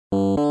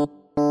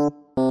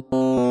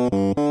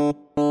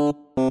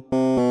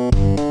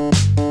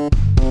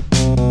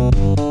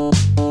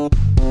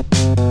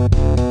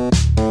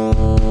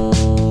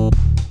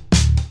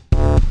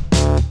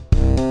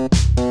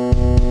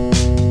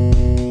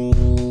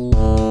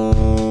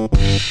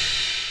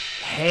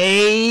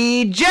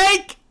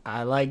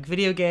I like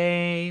video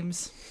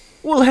games.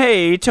 Well,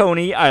 hey,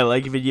 Tony, I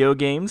like video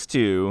games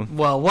too.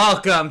 Well,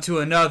 welcome to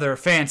another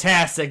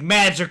fantastic,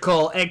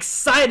 magical,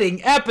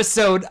 exciting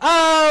episode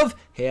of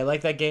Hey, I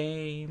Like That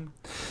Game.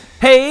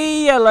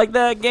 Hey, I like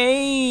that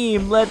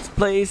game. Let's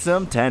play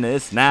some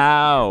tennis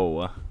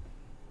now.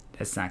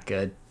 That's not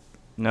good.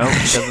 Nope,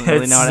 doesn't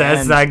really know how to That's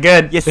end. not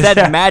good. You said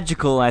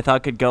magical, and I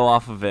thought could go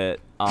off of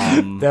it.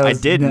 I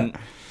didn't.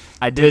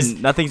 I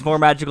didn't. Nothing's more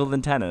magical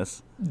than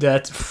tennis.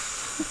 That's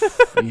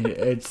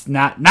it's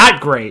not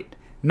great.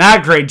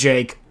 Not great,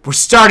 Jake. We're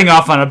starting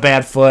off on a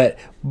bad foot,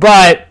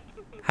 but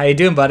how you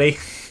doing, buddy?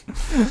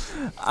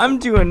 I'm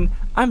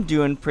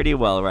doing pretty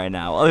well right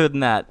now. Other than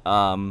that,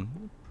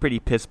 pretty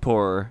piss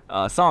poor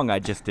song I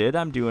just did,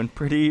 I'm doing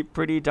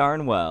pretty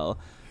darn well.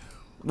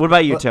 What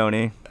about you,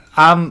 Tony?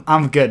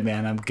 I'm good,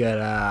 man. I'm good.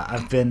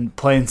 I've been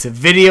playing some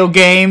video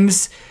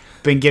games.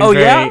 Been getting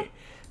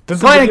Been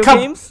playing a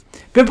couple games.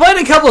 Been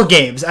playing a couple of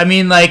games. I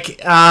mean,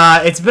 like,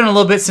 it's been a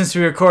little bit since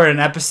we recorded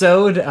an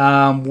episode.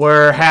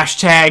 We're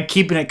hashtag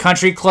keeping it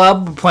country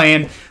club.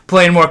 We're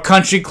playing more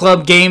country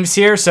club games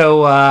here.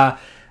 So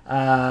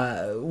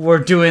we're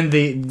doing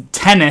the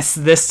tennis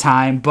this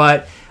time.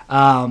 But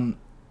in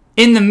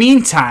the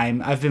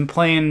meantime, I've been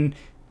playing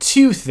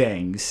two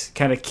things,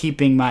 kind of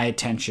keeping my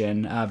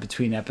attention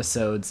between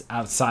episodes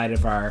outside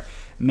of our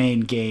main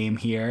game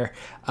here.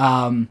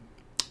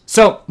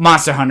 So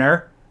Monster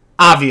Hunter,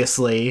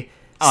 obviously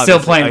still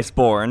playing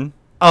Iceborne.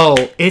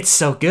 Oh, it's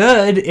so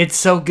good. It's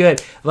so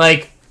good.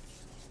 Like,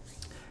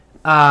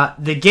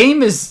 the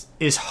game is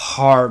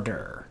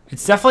harder.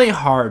 It's definitely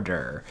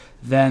harder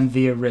than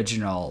the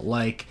original.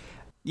 Like,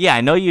 yeah,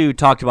 I know you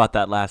talked about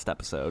that last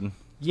episode.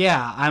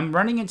 Yeah, I'm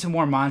running into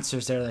more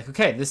monsters that are like,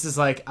 okay, this is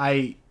like,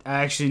 I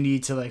actually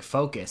need to like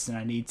focus, and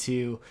I need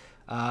to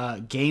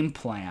game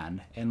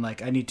plan, and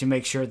like I need to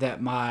make sure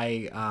that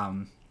my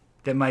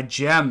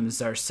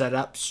gems are set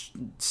up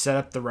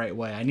the right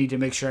way. I need to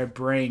make sure I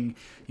bring,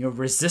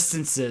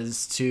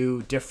 resistances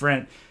to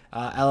different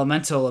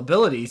elemental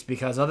abilities,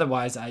 because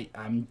otherwise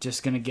I'm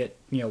just gonna get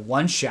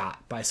one shot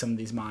by some of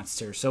these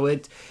monsters. So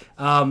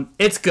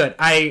it's good.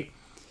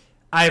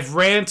 I've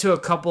ran into a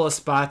couple of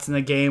spots in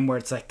the game where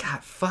it's like,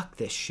 God, fuck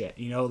this shit.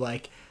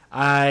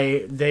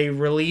 They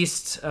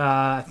released,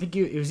 I think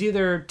it was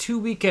either 2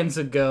 weekends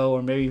ago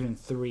or maybe even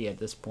 3 at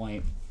this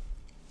point.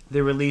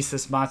 They released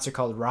this monster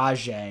called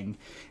Rajang,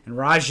 and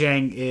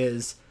Rajang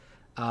is,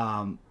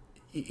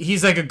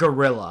 he's like a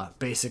gorilla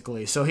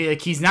basically. So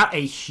he's not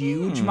a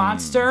huge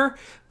monster,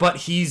 but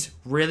he's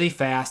really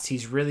fast.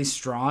 He's really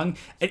strong,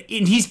 and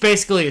he's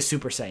basically a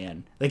Super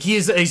Saiyan. Like, he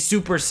is a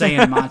Super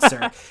Saiyan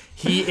monster.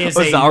 He is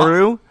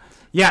Zaru.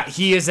 Yeah,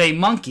 he is a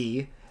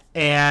monkey,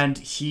 and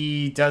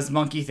he does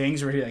monkey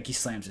things where he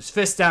slams his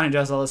fist down and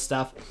does all this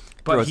stuff.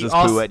 But throws his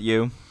poo at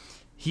you.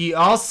 He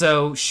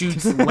also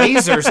shoots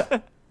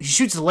lasers. He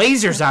shoots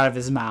lasers out of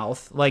his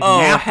mouth, like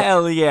Nappa. Oh,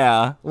 hell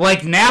yeah.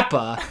 Like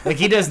Nappa. Like,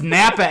 he does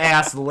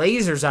Nappa-ass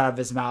lasers out of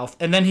his mouth.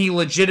 And then he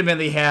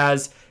legitimately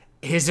has,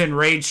 his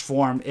enraged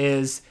form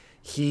is,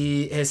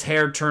 his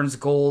hair turns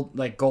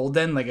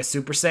golden, like a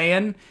Super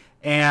Saiyan.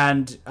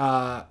 And,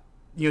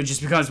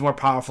 just becomes more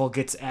powerful,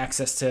 gets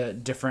access to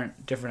different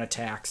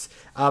attacks.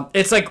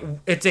 It's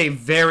a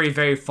very,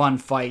 very fun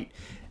fight.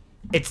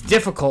 It's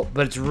difficult,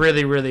 but it's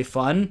really, really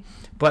fun.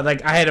 But,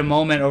 like, I had a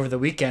moment over the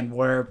weekend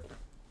where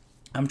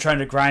I'm trying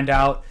to grind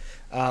out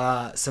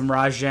some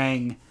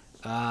Rajang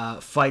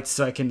fights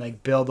so I can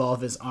like build all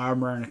of his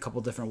armor and a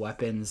couple different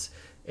weapons.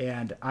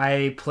 And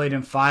I played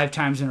him 5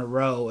 times in a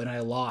row, and I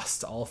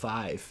lost all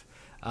 5.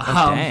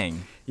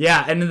 Dang.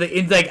 Yeah, and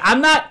like,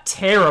 I'm not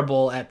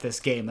terrible at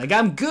this game. Like,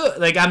 I'm good.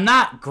 Like, I'm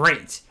not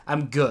great.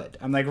 I'm good.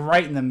 I'm like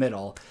right in the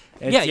middle.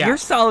 You're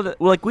solid.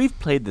 Like, we've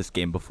played this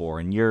game before,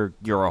 and you're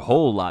a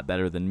whole lot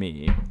better than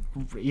me.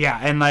 Yeah,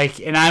 and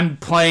I'm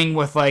playing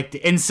with like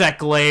the Insect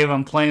Glaive.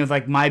 I'm playing with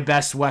like my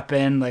best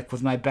weapon, like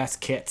with my best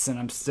kits, and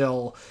I'm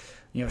still,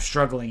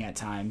 struggling at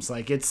times.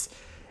 Like, it's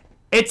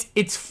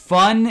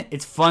fun.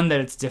 It's fun that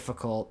it's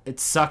difficult. It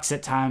sucks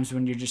at times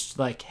when you're just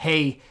like,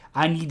 hey,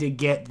 I need to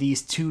get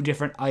these 2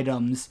 different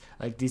items,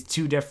 like these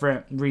 2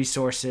 different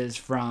resources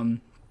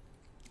from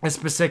a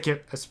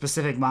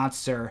specific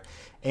monster,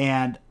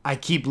 and I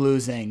keep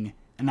losing,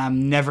 and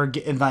I'm never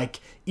getting, like,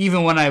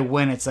 even when I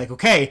win, it's like,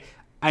 okay,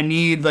 I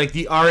need like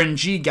the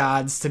RNG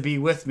gods to be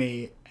with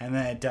me, and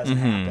then it doesn't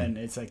happen.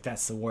 It's like,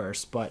 that's the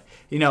worst. But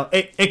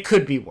it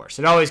could be worse.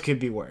 It always could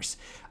be worse.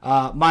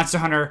 Monster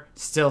Hunter,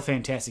 still a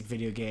fantastic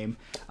video game.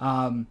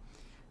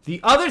 The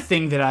other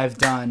thing that I've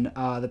done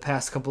the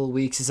past couple of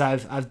weeks is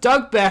I've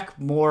dug back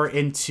more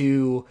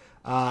into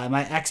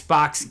my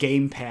Xbox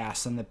Game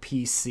Pass on the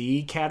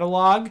PC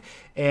catalog,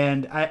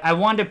 and I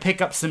wanted to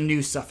pick up some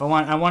new stuff.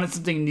 I wanted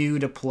something new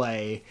to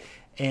play,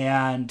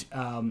 and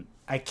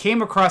I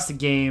came across the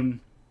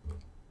game.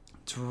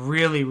 It's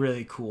really,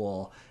 really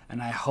cool,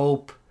 and I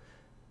hope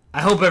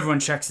everyone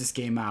checks this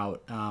game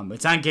out.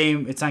 It's on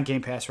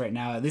Game Pass right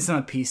now, at least on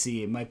the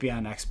PC. It might be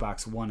on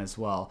Xbox One as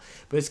well,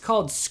 but it's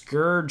called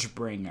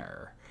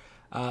Scourgebringer.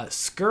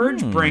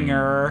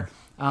 Scourgebringer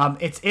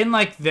It's in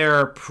like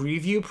their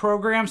preview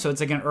program, so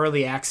it's like an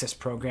early access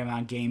program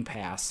on Game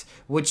Pass,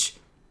 which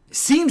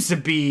seems to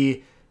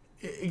be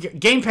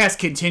Game Pass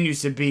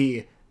continues to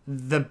be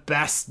the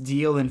best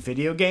deal in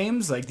video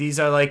games. Like these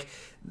are like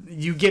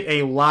you get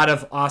a lot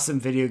of awesome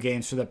video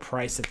games for the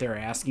price that they're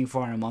asking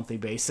for on a monthly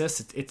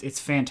basis. It's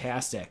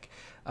fantastic.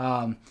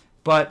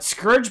 But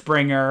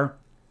Scourgebringer,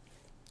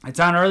 it's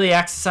on early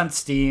access on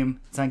Steam.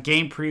 It's on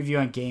Game Preview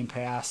on Game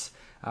Pass.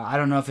 I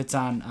don't know if it's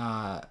on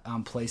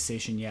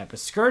PlayStation yet, but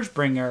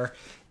Scourgebringer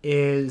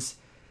it's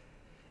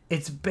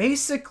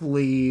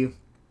basically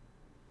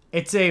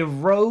a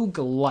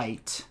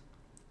roguelite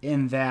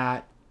in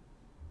that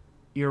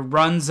your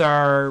runs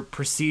are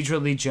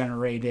procedurally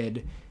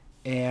generated,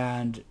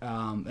 and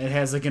it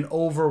has like an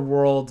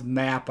overworld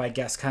map, I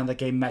guess, kind of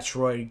like a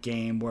Metroid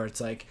game where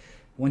it's like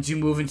once you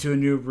move into a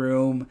new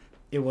room,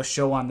 it will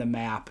show on the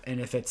map, and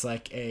if it's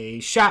like a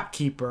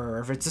shopkeeper, or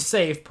if it's a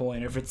save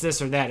point, or if it's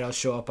this or that, it'll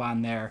show up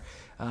on there.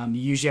 You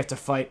usually have to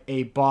fight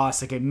a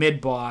boss, like a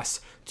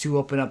mid-boss, to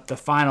open up the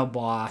final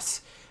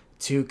boss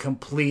to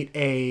complete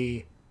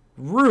a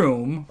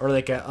room, or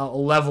like a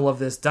level of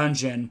this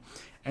dungeon,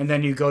 and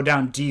then you go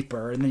down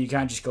deeper, and then you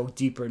kind of just go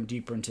deeper and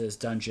deeper into this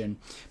dungeon.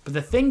 But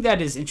the thing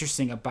that is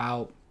interesting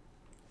about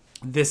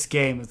this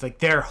game is like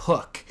their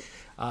hook,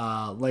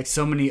 like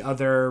so many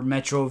other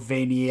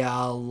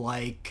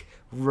Metrovania-like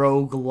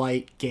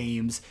roguelite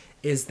games,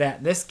 is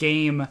that this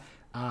game,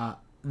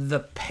 the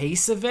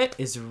pace of it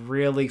is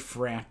really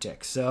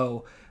frantic.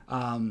 So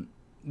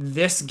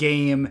this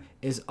game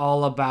is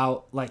all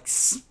about like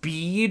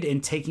speed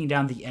and taking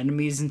down the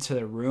enemies into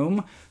the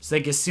room. So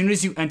like as soon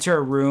as you enter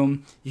a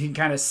room, you can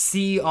kind of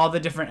see all the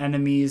different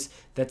enemies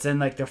that's in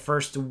like the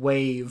first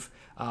wave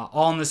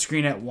all on the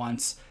screen at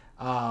once.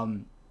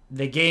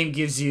 The game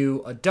gives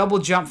you a double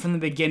jump from the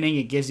beginning,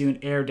 it gives you an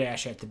air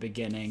dash at the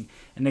beginning,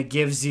 and it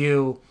gives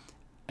you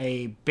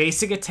a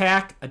basic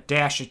attack, a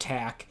dash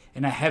attack,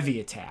 and a heavy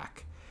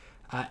attack,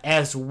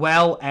 as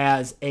well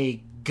as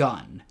a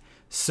gun.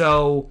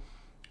 So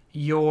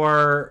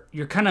you're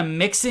kind of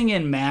mixing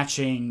and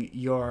matching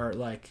your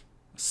like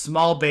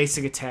small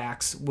basic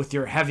attacks with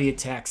your heavy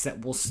attacks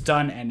that will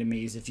stun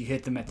enemies if you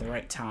hit them at the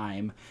right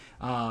time.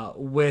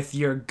 With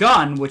your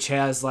gun, which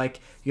has like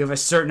you have a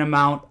certain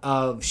amount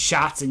of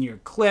shots in your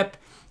clip.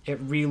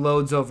 It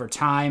reloads over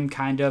time,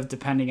 kind of,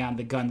 depending on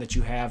the gun that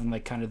you have and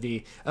like kind of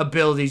the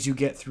abilities you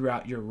get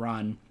throughout your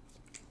run.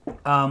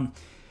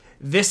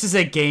 This is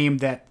a game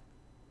that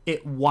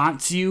it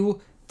wants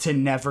you to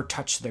never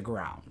touch the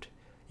ground.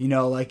 You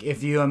know, like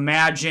if you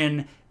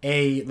imagine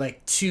a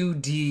like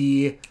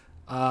 2D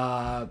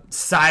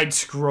side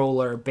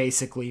scroller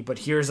basically, but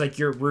here's like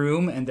your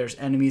room and there's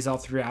enemies all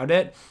throughout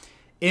it.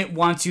 It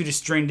wants you to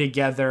string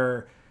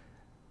together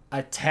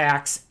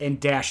attacks and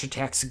dash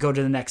attacks to go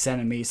to the next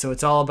enemy. So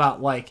it's all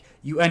about like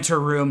you enter a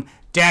room,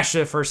 dash to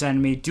the first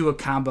enemy, do a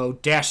combo,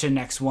 dash to the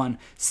next one,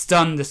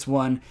 stun this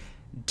one,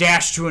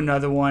 dash to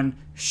another one,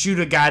 shoot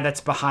a guy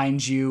that's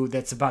behind you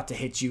that's about to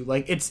hit you.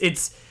 Like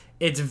it's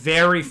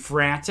very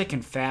frantic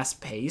and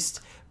fast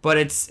paced, but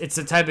it's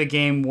the type of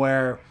game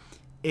where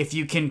if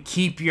you can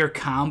keep your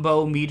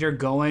combo meter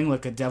going,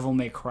 like a Devil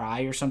May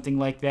Cry or something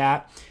like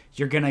that,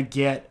 you're gonna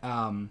get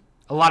a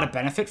lot of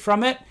benefit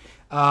from it.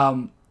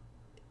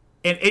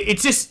 And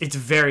it's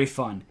very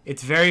fun.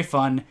 It's very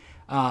fun.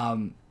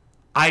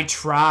 I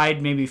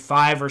tried maybe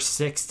 5 or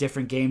 6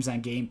 different games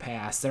on Game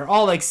Pass. They're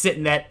all like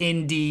sitting that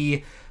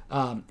indie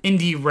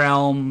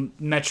realm,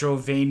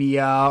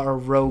 Metrovania or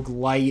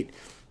roguelite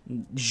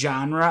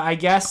genre, I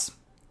guess.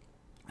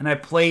 And I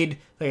played,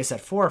 like I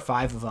said, 4 or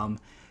 5 of them.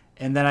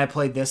 And then I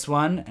played this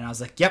one, and I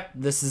was like, yep,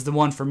 this is the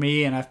one for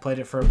me. And I've played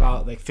it for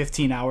about like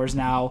 15 hours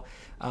now.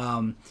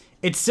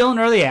 It's still in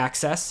early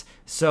access,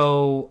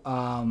 so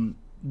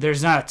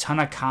there's not a ton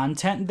of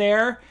content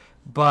there,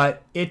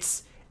 but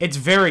it's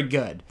very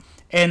good.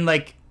 And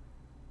like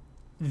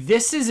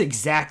this is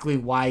exactly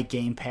why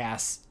Game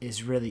Pass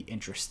is really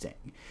interesting,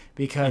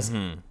 because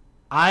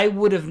I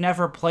would have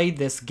never played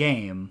this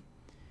game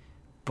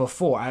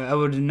before. I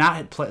would not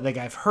have played, like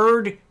I've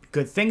heard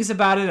good things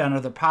about it on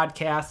other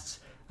podcasts,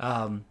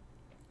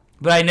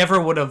 but I never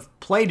would have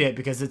played it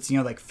because it's, you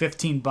know, like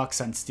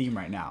 $15 on Steam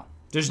right now.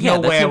 There's no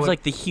way that I seems would...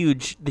 like the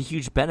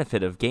huge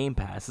benefit of Game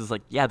Pass is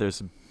like, yeah,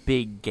 there's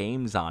big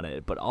games on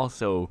it, but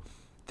also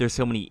there's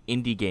so many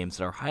indie games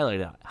that are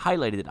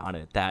highlighted on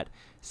it that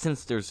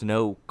since there's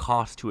no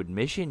cost to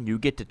admission, you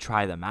get to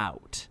try them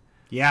out.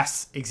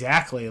 Yes,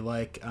 exactly.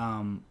 Like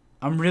I'm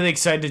really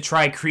excited to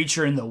try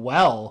Creature in the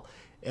Well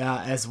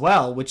as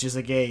well, which is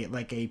like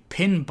a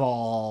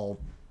pinball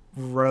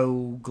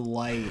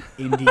roguelite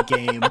indie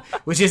game,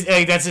 which is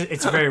like,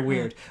 it's very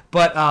weird,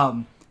 but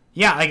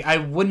yeah, like I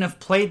wouldn't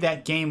have played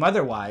that game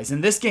otherwise,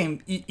 and this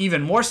game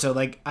even more so.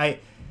 Like I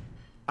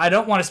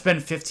don't want to spend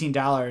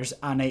 $15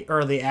 on a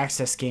early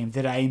access game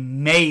that I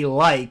may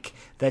like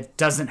that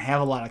doesn't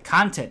have a lot of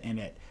content in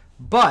it.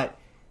 But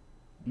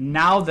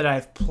now that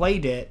I've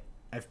played it,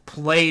 I've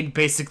played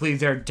basically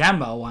their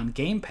demo on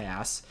Game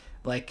Pass.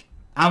 Like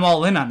I'm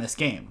all in on this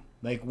game.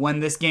 Like when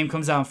this game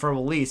comes out for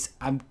release,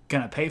 I'm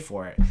gonna pay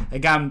for it.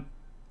 Like I'm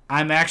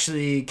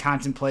actually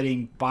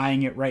contemplating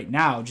buying it right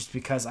now just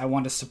because I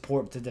want to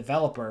support the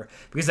developer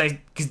because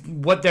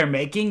what they're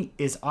making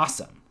is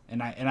awesome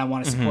and I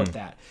want to support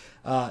that.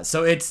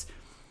 So it's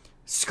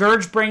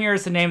Scourgebringer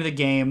is the name of the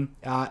game.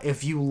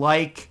 If you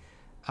like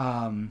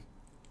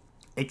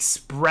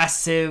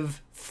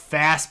expressive,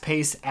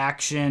 fast-paced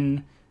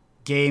action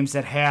games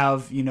that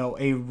have,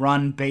 a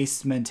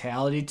run-based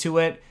mentality to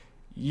it,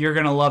 you're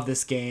going to love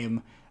this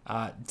game.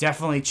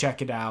 Definitely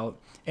check it out.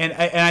 And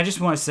I just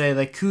want to say,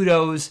 like,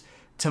 kudos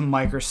to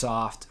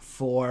Microsoft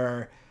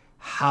for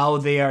how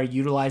they are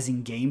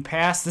utilizing Game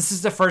Pass. This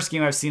is the first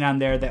game I've seen on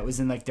there that was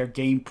in, like, their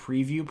game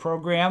preview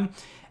program.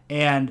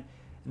 And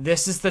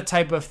this is the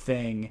type of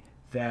thing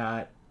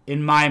that,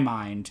 in my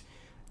mind,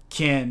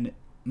 can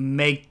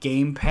make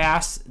Game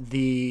Pass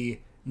the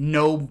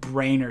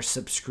no-brainer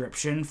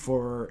subscription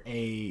for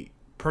a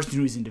person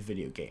who's into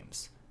video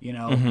games,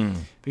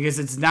 Because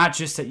it's not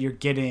just that you're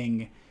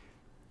getting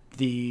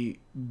the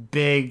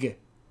big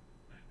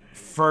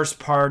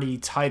first-party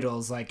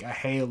titles like a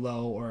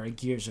Halo or a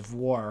Gears of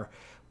War,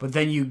 but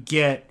then you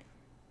get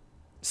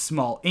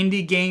small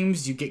indie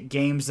games, you get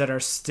games that are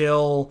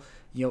still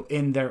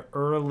in their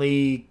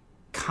early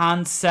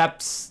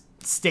concepts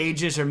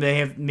stages, or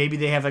maybe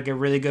they have like a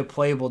really good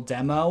playable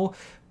demo,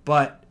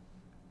 but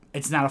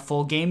it's not a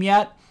full game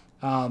yet.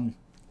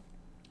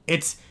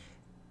 It's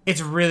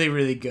really,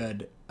 really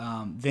good.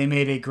 They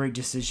made a great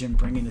decision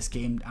bringing this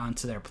game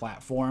onto their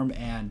platform,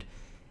 and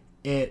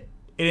it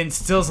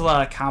instills a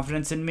lot of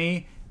confidence in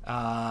me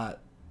about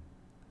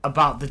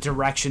the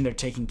direction they're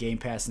taking Game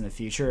Pass in the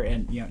future.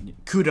 And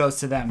kudos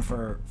to them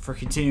for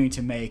continuing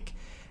to make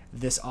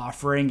this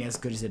offering as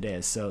good as it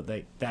is. So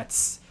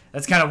that's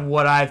kind of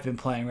what I've been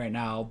playing right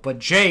now. But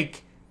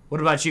Jake, what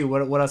about you?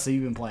 What else have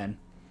you been playing?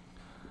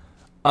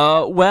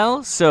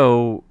 Well,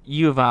 so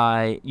you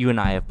and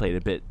I have played a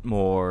bit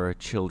more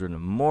Children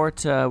of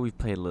Morta. We've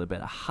played a little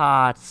bit of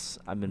HOTS.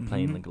 I've been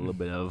playing like a little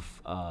bit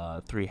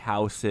of Three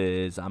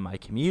Houses on my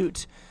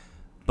commute.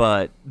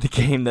 But the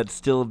game that's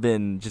still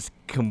been just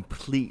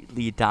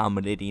completely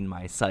dominating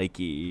my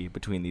psyche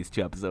between these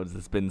two episodes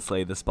has been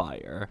Slay the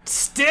Spire.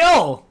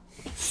 Still,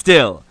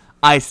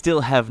 I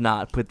still have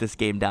not put this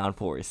game down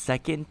for a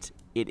second.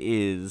 It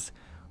is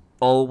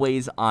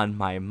always on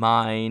my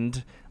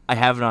mind. I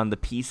have it on the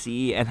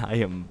PC, and I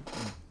am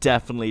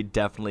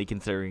definitely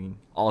considering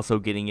also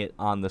getting it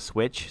on the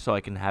Switch so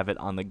I can have it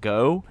on the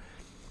go.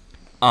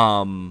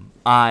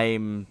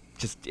 I'm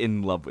just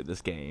in love with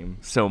this game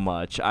so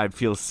much. I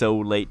feel so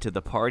late to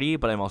the party,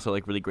 but I'm also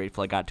like really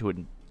grateful I got to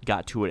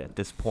it at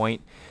this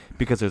point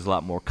because there's a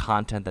lot more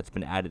content that's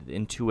been added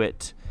into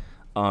it.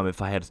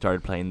 If I had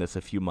started playing this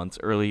a few months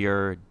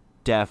earlier,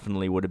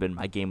 definitely would have been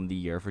my game of the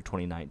year for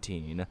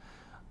 2019.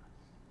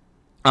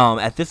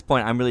 At this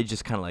point, I'm really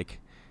just kind of like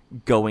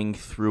going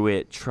through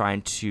it,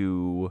 trying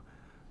to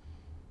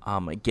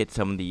get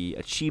some of the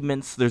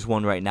achievements. There's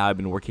one right now I've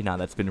been working on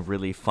that's been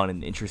really fun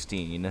and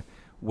interesting,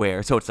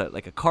 so it's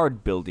like a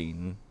card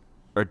building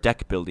or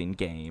deck building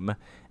game,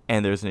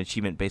 and there's an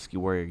achievement basically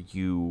where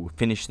you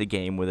finish the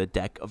game with a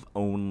deck of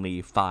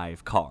only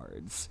 5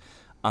 cards.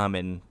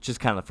 And just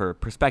kind of for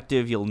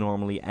perspective, you'll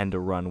normally end a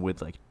run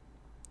with like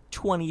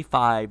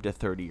 25 to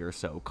 30 or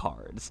so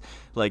cards.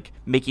 Like,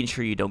 making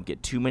sure you don't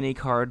get too many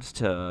cards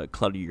to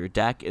clutter your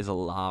deck is a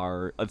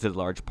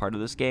large part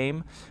of this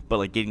game, but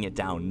like getting it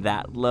down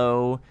that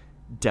low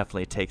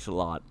definitely takes a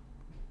lot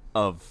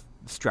of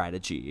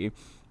strategy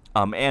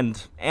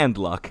and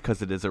luck,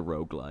 because it is a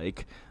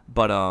roguelike.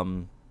 But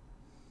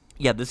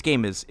yeah, this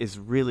game is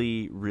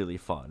really, really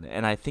fun,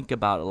 and I think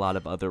about a lot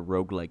of other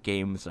roguelike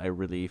games I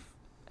really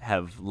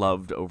have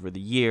loved over the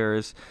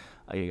years.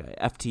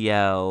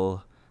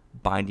 FTL,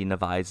 Binding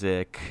of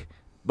Isaac,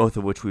 both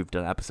of which we've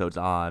done episodes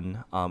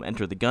on.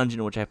 Enter the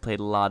Gungeon, which I've played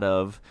a lot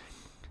of.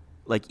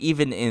 Like,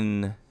 even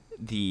in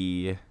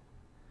the,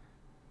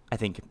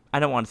 I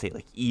don't want to say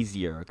like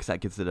easier, because that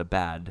gives it a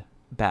bad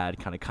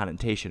kind of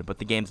connotation, but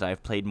the games that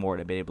I've played more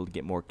and I've been able to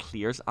get more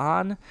clears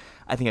on,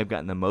 I think I've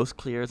gotten the most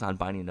clears on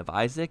Binding of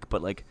Isaac,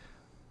 but like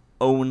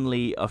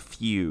only a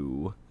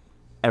few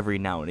every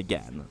now and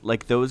again.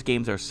 Like, those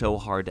games are so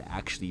hard to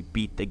actually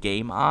beat the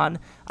game on.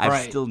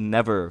 I've still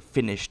never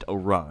finished a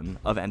run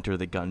of Enter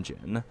the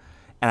Gungeon,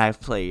 and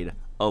I've played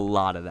a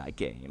lot of that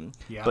game.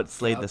 But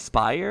Slay the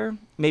Spire,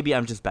 maybe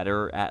I'm just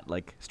better at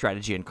like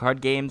strategy and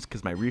card games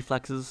because my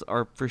reflexes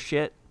are for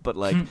shit, but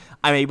like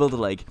I'm able to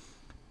like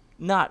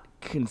not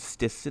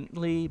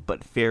consistently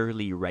but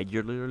fairly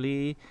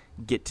regularly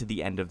get to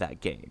the end of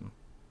that game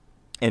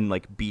and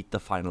like beat the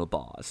final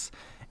boss.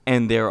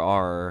 And there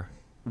are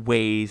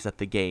ways that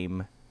the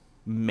game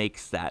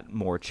makes that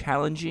more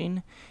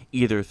challenging,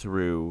 either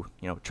through,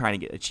 trying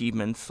to get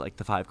achievements like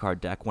the 5-card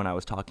deck one I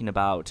was talking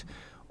about,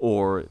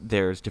 or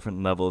there's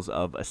different levels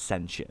of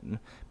ascension,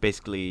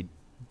 basically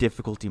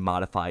difficulty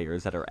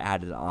modifiers that are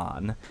added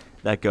on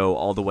that go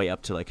all the way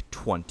up to like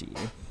 20.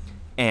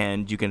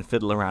 And you can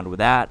fiddle around with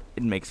that.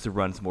 It makes the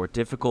runs more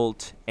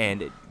difficult,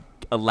 and it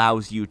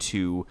allows you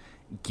to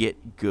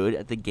get good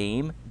at the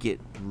game,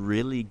 get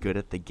really good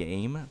at the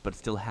game, but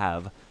still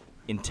have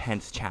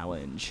intense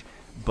challenge.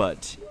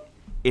 But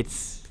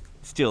it's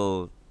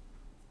still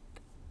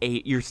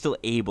you're still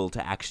able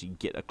to actually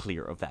get a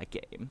clear of that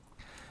game.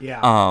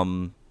 Yeah.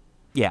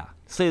 Yeah.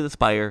 Slay the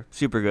Spire,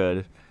 super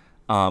good.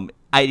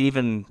 It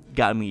even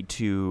got me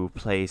to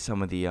play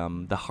some of the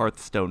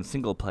Hearthstone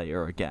single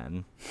player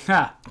again,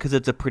 because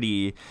it's a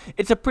pretty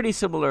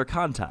similar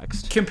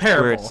context.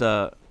 Comparable.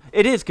 Where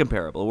it is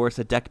comparable. Where it's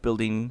a deck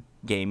building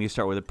game. You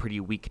start with a pretty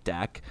weak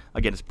deck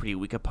against pretty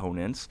weak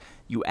opponents.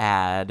 You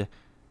add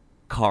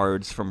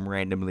cards from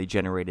randomly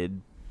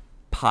generated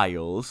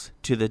piles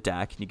to the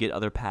deck, and you get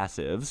other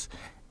passives.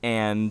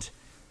 And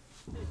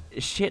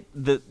shit,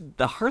 the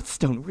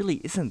Hearthstone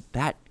really isn't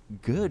that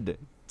good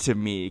to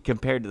me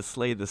compared to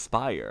Slay the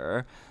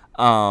Spire.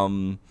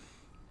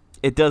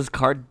 It does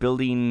card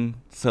building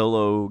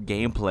solo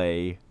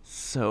gameplay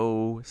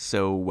so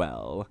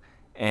well,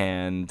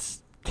 and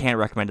can't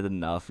recommend it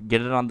enough.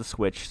 Get it on the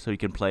Switch so you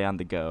can play on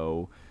the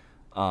go,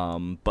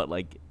 but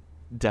like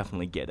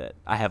definitely get it.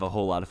 I have a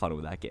whole lot of fun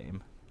with that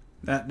game.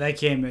 That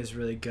game is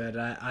really good.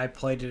 I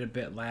played it a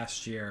bit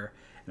last year,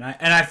 and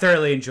I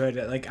thoroughly enjoyed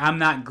it. Like, I'm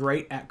not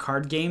great at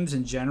card games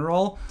in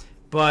general,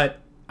 but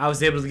I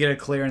was able to get a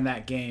clear in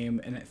that game,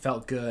 and it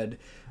felt good.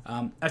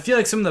 I feel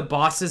like some of the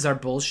bosses are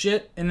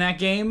bullshit in that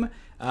game.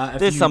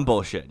 There's some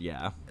bullshit,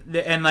 yeah.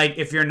 And like,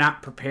 if you're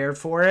not prepared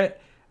for it,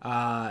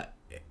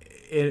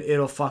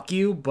 it'll fuck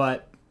you.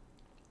 But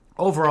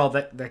overall,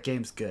 that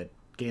game's good.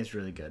 Game's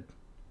really good.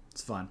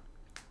 It's fun.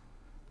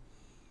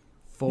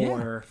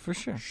 For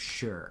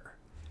sure.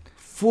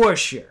 For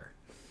sure.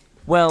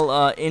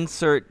 Well,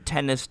 insert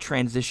tennis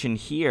transition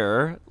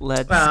here.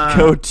 Let's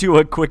go to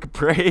a quick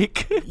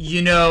break.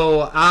 You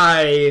know,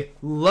 I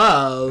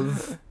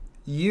love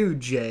you,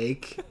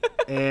 Jake.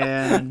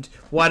 And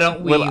why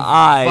don't we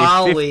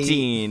volley?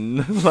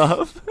 15,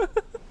 love.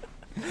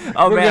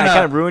 Oh, man, I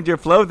kind of ruined your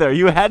flow there.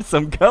 You had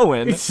some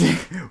going.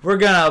 We're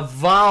going to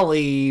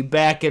volley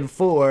back and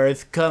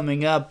forth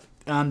coming up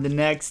on the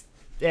next,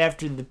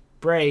 after the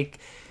break.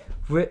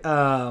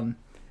 Why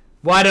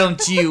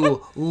don't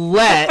you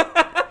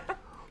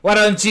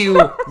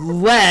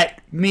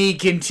let me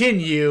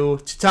continue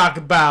to talk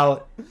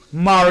about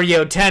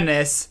Mario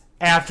Tennis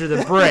after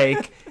the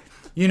break?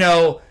 You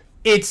know,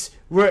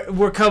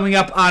 we're coming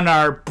up on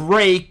our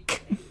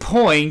break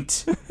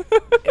point.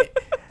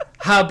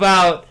 How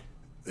about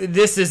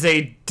this is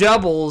a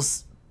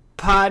doubles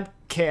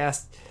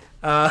podcast?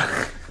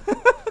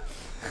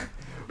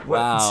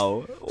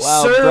 Wow,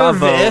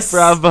 service.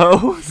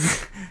 Bravo.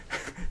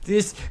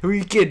 This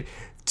we could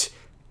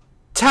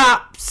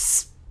top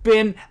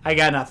spin. I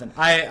got nothing.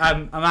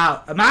 I'm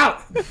out.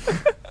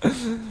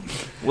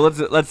 Well,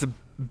 let's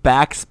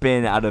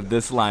backspin out of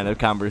this line of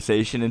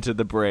conversation into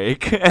the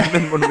break, and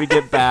then when we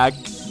get back,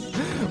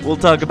 we'll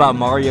talk about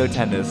Mario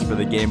Tennis for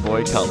the Game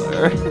Boy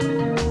Color.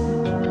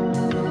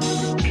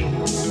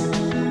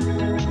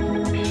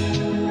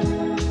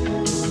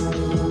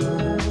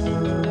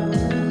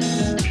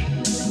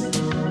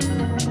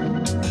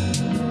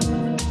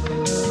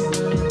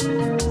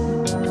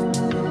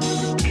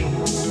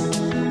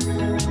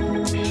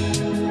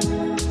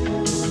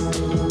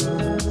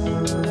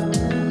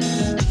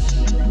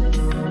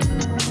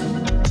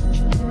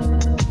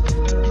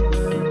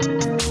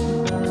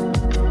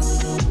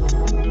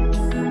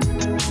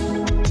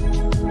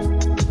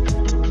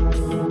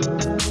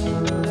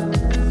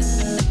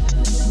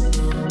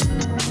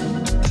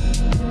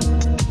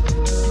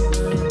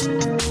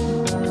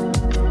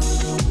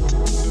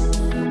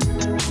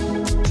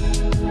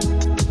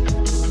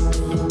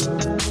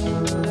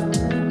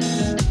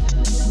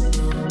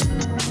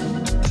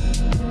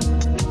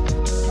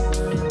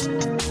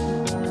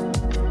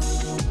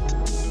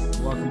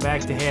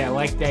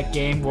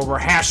 Game where we're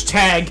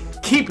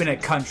hashtag keeping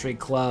it country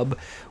club.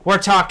 We're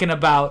talking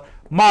about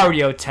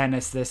Mario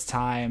Tennis this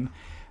time.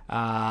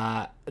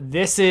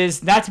 This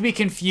is not to be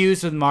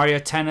confused with Mario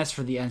Tennis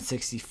for the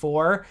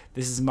N64.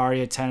 This is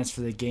Mario Tennis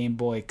for the Game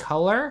Boy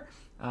Color.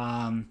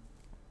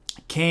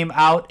 Came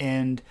out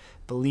and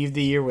believe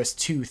the year was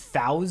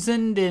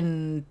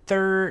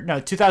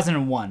 2001.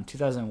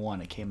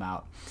 2001 it came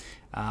out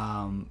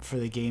for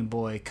the Game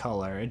Boy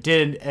Color. It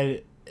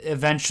did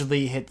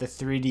eventually hit the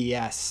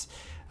 3DS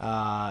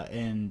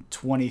in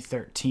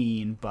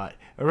 2013, but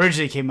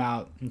originally came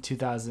out in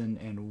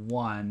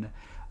 2001.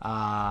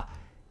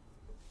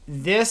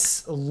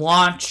 This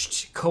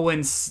launched it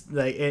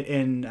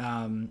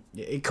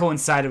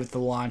coincided with the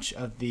launch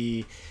of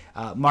the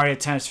Mario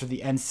Tennis for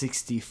the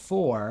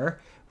N64,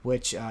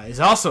 which is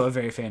also a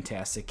very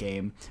fantastic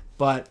game.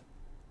 But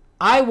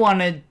I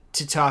wanted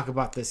to talk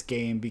about this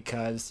game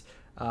because,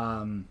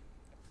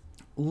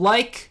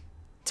 like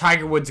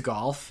Tiger Woods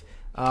Golf,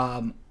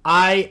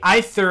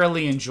 I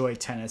thoroughly enjoy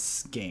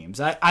tennis games.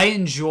 I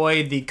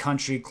enjoy the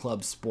country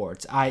club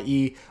sports,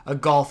 i.e. a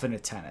golf and a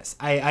tennis.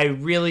 I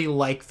really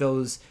like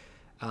those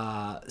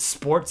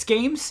sports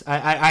games.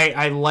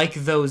 I like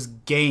those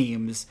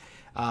games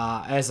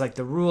as like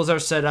the rules are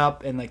set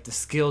up and like the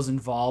skills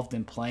involved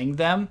in playing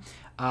them.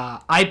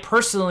 I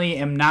personally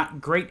am not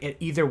great at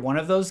either one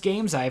of those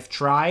games. I've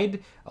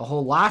tried a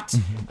whole lot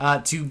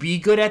to be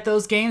good at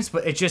those games,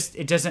 but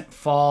it doesn't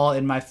fall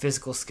in my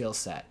physical skill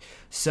set.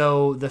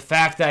 So the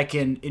fact that I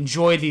can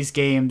enjoy these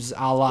games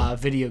a la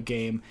video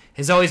game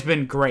has always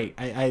been great.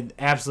 I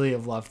absolutely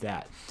have loved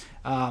that.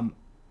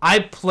 I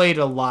played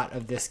a lot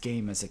of this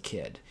game as a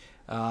kid.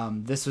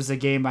 This was a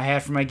game I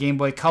had for my Game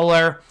Boy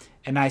Color,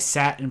 and I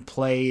sat and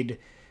played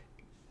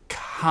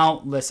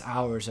countless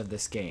hours of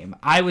this game.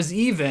 I was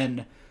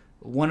even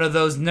one of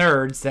those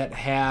nerds that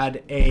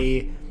had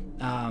the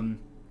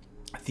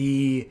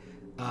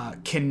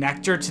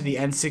connector to the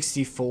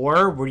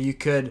N64 where you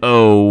could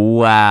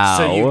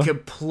so you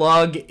could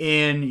plug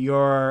in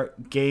your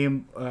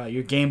Game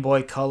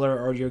Boy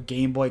Color or your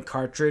Game Boy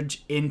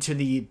cartridge into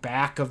the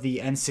back of the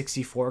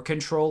N64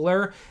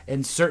 controller,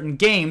 and certain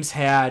games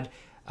had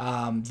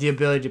the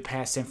ability to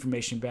pass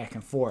information back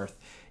and forth.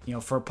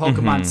 For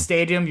Pokemon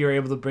Stadium, you're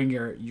able to bring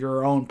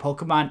your own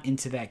Pokemon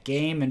into that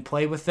game and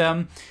play with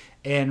them.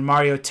 In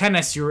Mario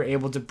Tennis, you were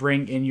able to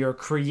bring in your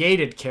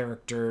created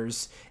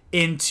characters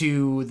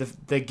into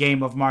the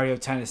game of Mario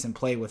Tennis and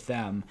play with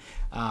them.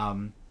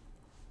 I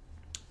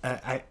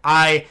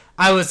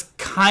was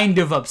kind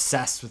of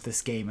obsessed with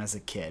this game as a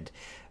kid.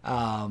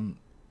 And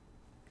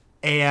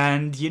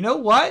you know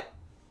what?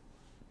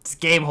 This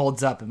game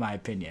holds up in my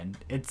opinion.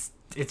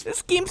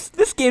 This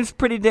game's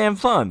pretty damn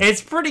fun.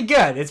 It's pretty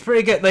good.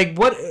 Like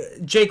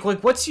Jake,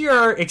 what's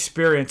your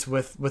experience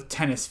with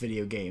tennis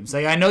video games?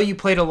 Like I know you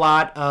played a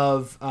lot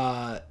of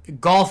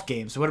golf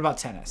games. What about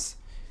tennis?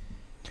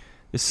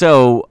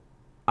 So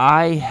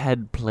I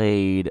had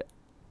played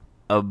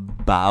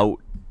about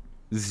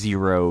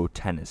 0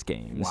 tennis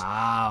games.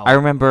 Wow. I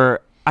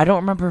don't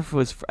remember if it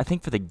was I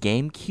think for the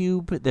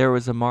GameCube there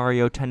was a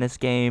Mario Tennis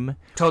game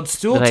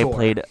Toadstool that Tour. I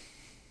played.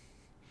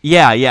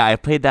 Yeah, I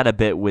played that a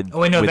bit with. Oh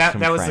wait, no, with that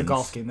some was friends. the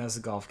golf game. That was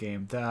the golf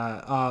game.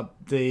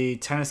 The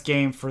tennis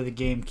game for the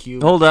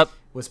GameCube. Hold up,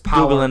 was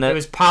Power. Googling it. It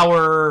was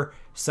Power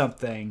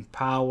something.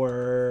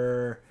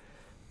 Power.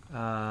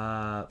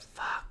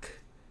 Fuck.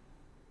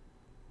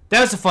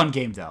 That was a fun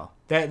game though.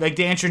 That like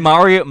the intro.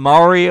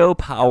 Mario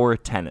Power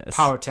Tennis.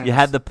 Power Tennis. You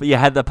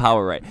had the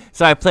power right.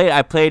 So I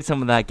played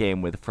some of that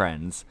game with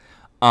friends.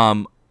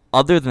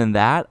 Other than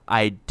that,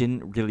 I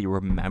didn't really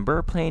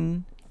remember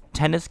playing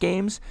tennis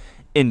games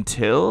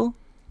until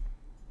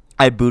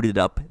I booted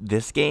up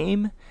this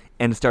game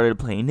and started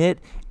playing it,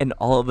 and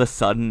all of a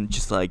sudden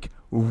just like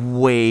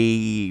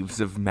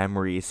waves of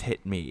memories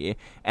hit me.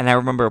 And I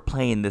remember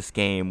playing this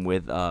game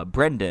with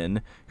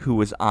Brendan, who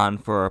was on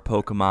for our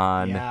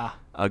Pokemon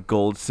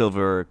Gold,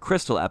 Silver,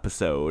 Crystal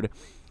episode.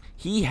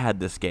 He had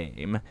this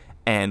game,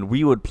 and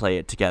we would play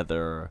it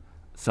together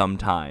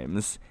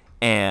sometimes.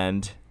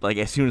 And like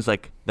as soon as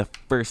like the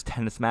first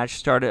tennis match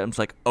started, I'm just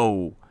like,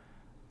 oh,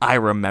 I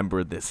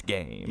remember this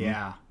game.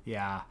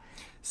 Yeah.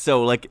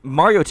 So, like,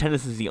 Mario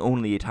Tennis is the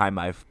only time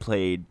I've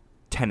played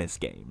tennis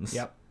games.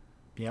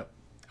 Yep.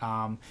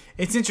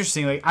 It's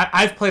interesting. Like,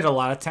 I've played a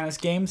lot of tennis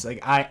games. Like,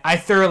 I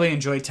thoroughly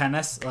enjoy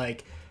tennis.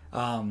 Like,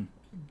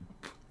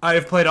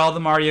 I've played all the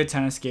Mario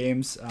Tennis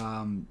games.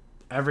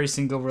 Every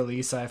single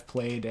release I've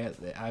played it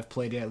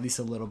at least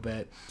a little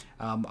bit.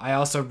 I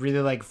also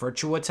really like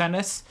Virtua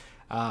Tennis.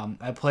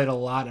 I played a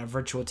lot of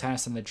Virtua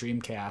Tennis on the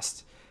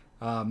Dreamcast.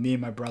 Me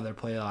and my brother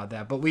played a lot of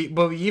that, but we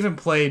even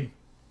played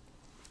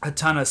a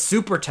ton of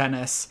Super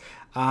Tennis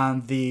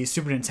on the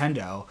Super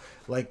Nintendo.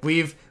 Like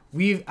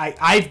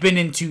I've been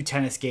into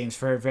tennis games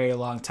for a very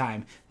long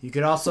time. You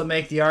could also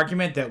make the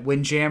argument that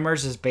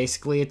Windjammers is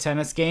basically a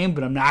tennis game,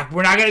 but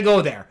we're not gonna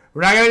go there.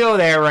 We're not gonna go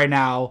there right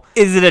now.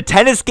 Is it a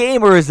tennis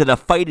game or is it a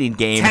fighting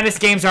game? Tennis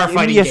games are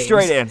fighting games. games. Give me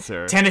a straight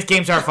answer. Tennis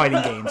games are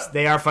fighting games.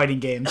 They are fighting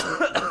games.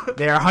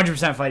 They are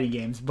 100% fighting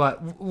games.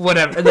 But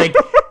whatever. Like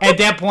at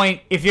that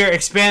point, if you're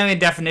expanding the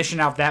definition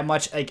out that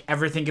much, like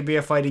everything could be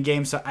a fighting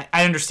game. So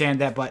I understand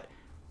that, but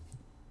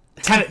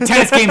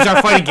tennis games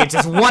are fighting games.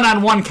 It's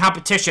one-on-one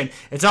competition.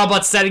 It's all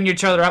about setting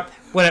each other up.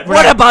 What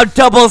about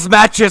doubles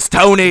matches,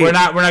 Tony? We're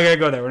not gonna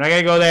go there. We're not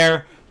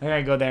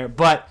gonna go there.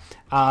 But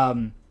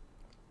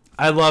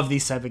I love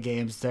these type of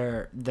games.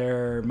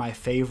 They're my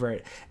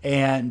favorite.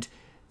 And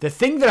the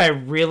thing that I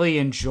really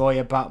enjoy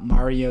about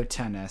Mario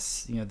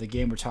Tennis, the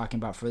game we're talking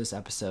about for this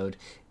episode,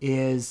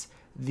 is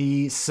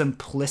the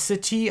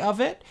simplicity of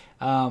it.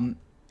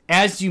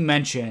 As you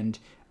mentioned,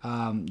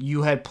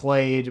 you had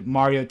played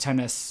Mario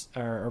Tennis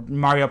or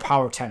Mario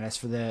Power Tennis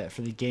for the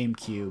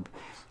GameCube,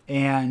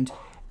 and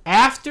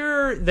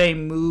after they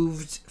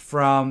moved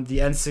from the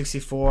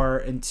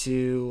N64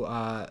 into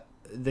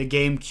the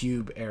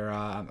GameCube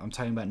era, I'm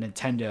talking about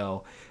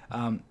Nintendo,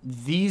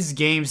 these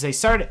games, they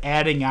started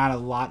adding on a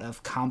lot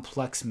of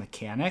complex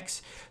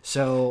mechanics.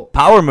 So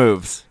power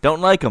moves,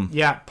 don't like them.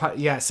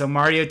 Yeah. So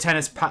Mario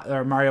Tennis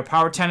or Mario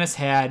Power Tennis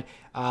had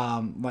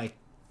like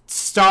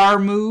star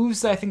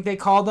moves, I think they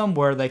called them,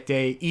 where like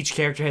each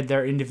character had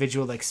their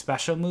individual like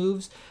special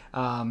moves.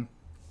 On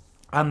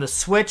the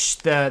Switch,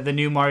 the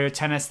new Mario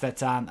Tennis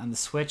that's on the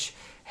Switch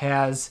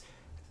has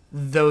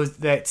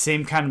that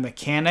same kind of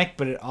mechanic,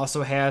 but it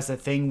also has a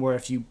thing where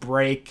if you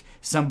break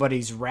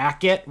somebody's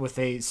racket with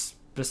a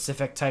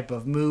specific type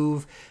of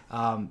move,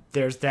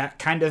 there's that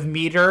kind of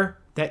meter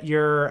that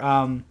you're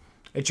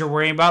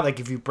worrying about. Like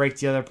if you break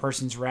the other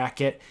person's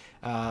racket,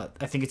 I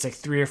think it's like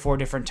 3 or 4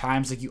 different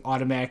times, like you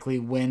automatically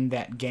win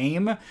that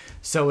game.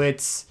 So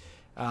it's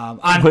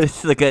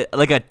it's like a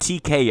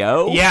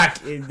TKO. Yeah,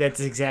 that's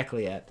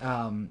exactly it.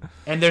 And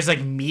there's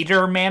like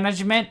meter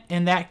management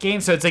in that game,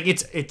 so it's like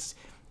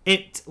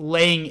it's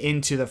laying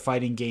into the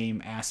fighting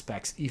game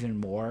aspects even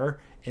more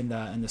in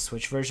the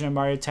Switch version of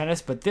Mario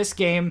Tennis. But this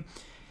game,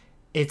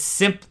 it's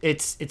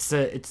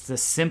the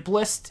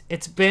simplest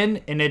it's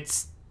been, and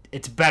it's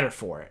better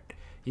for it.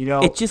 You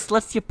know, it just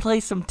lets you play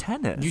some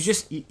tennis.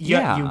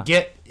 You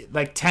get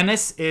like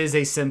tennis is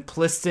a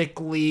simplistic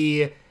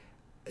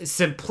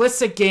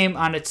game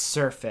on its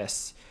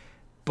surface,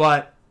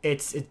 but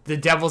it's the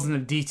devil's in the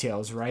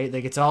details, right?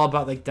 Like it's all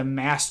about like the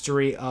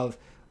mastery of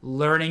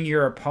learning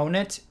your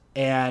opponent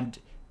and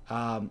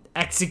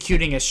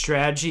executing a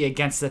strategy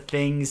against the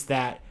things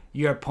that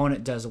your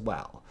opponent does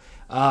well.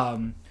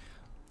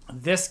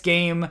 This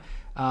game,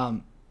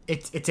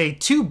 it's a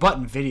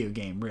 2-button video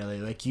game,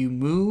 really. Like you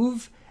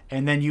move,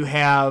 and then you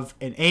have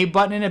an A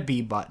button and a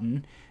B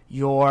button.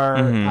 It's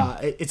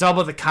all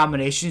about the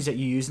combinations that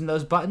you use in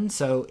those buttons.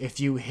 So if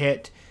you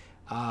hit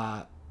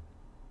A,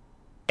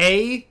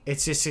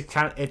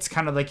 it's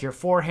kind of like your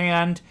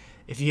forehand.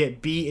 If you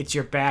hit B, it's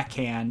your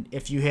backhand.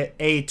 If you hit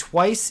A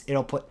twice,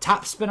 it'll put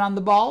topspin on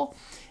the ball.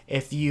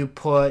 If you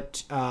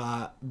put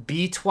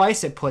B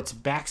twice, it puts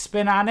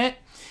backspin on it.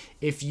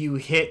 If you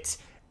hit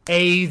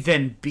A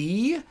then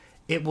B,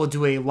 it will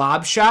do a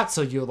lob shot,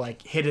 so you'll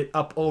like hit it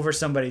up over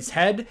somebody's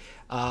head.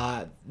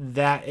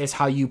 That is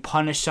how you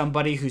punish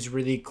somebody who's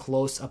really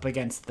close up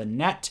against the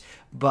net.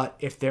 But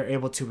if they're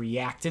able to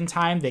react in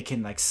time, they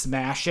can like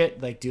smash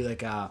it, like do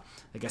like a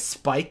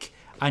spike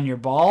on your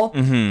ball.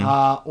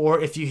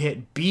 Or if you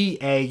hit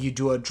BA, you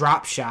do a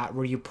drop shot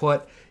where you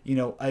put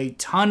a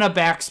ton of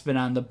backspin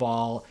on the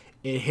ball.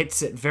 It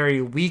hits it very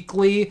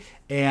weakly,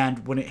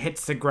 and when it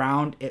hits the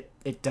ground,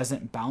 it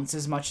doesn't bounce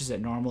as much as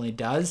it normally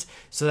does.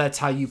 So that's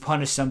how you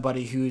punish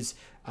somebody who's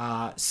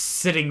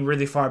sitting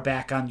really far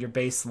back on your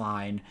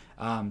baseline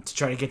to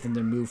try to get them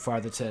to move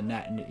farther to the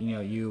net,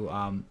 and you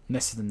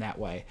miss them that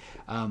way.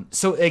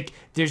 So like,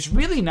 there's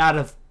really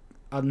not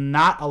a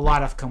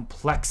lot of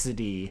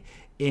complexity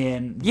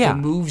in the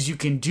moves you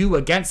can do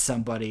against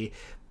somebody,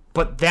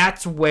 but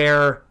that's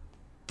where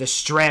the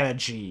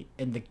strategy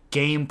and the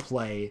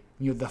gameplay,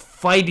 the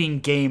fighting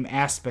game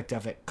aspect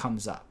of it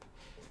comes up.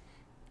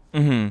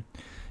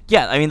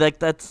 Yeah, I mean, like,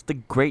 that's the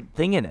great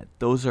thing in it.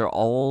 Those are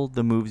all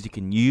the moves you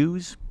can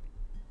use.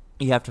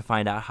 You have to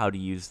find out how to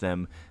use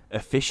them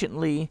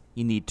efficiently.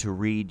 You need to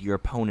read your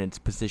opponent's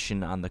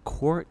position on the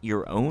court,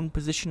 your own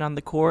position on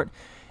the court.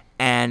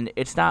 And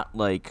it's not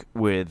like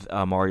with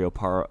Mario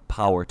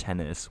Power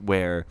Tennis,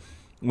 where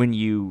when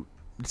you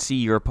see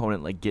your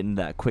opponent like getting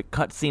that quick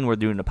cutscene where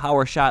doing a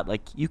power shot,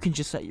 like you can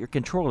just set your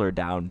controller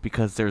down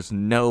because there's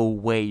no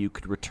way you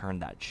could return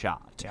that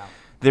shot. Yeah.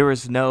 There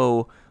is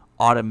no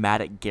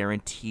automatic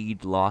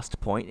guaranteed lost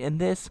point in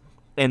this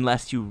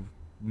unless you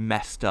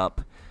messed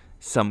up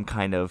some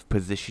kind of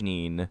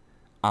positioning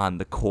on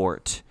the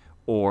court,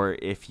 or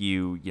if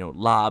you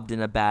lobbed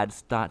in a bad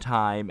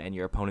time and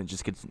your opponent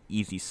just gets an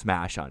easy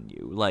smash on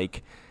you.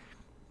 Like,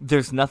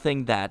 there's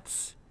nothing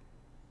that's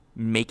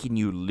making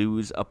you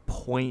lose a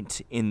point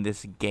in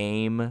this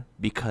game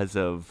because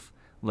of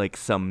like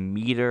some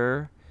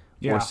meter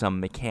or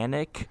some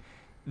mechanic.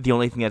 The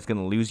only thing that's going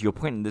to lose you a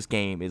point in this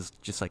game is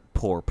just like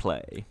poor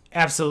play.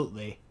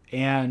 Absolutely.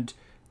 And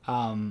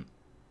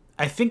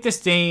I think this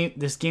game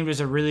does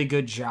a really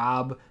good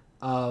job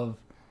of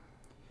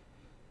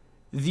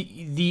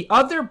the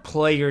other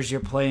players you're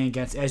playing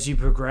against as you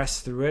progress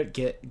through it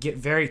get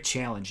very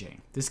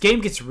challenging. This game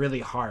gets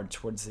really hard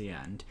towards the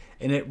end,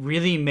 and it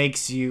really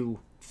makes you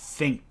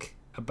think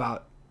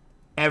about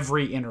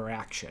every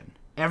interaction.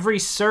 Every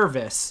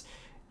service,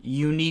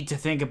 you need to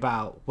think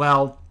about,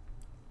 well,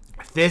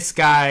 if this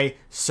guy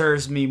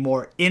serves me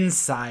more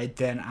inside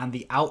than on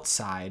the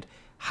outside,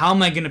 how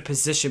am I going to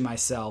position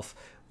myself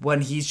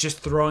when he's just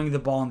throwing the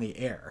ball in the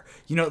air?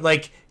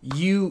 Like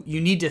you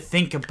need to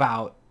think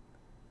about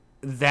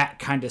that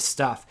kind of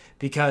stuff,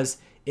 because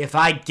if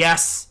I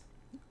guess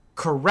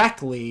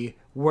correctly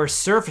where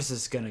surface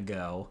is going to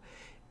go,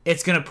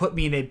 it's going to put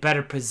me in a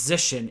better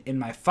position in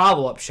my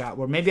follow-up shot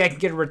where maybe I can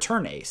get a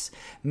return ace.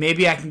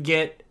 Maybe I can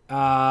get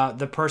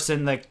the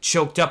person like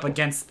choked up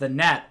against the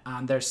net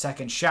on their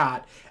second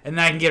shot, and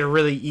then I can get a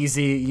really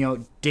easy,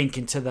 dink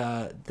into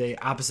the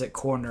opposite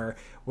corner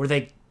where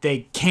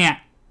they can't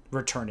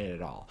return it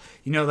at all.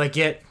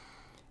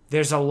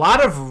 There's a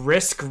lot of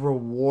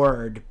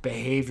risk-reward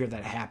behavior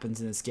that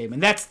happens in this game,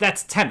 and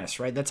that's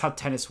tennis, right? That's how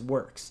tennis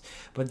works.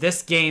 But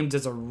this game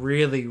does a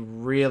really,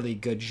 really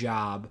good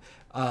job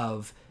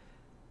of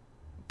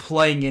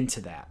playing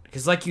into that.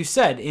 Because like you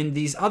said, in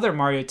these other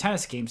Mario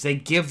Tennis games, they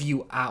give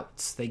you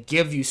outs. They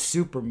give you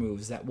super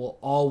moves that will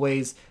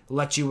always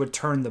let you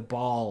return the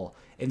ball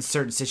in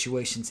certain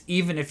situations,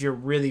 even if you're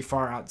really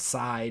far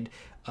outside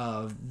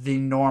of the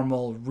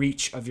normal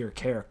reach of your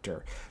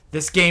character.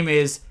 This game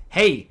is,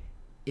 hey,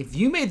 if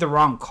you made the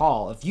wrong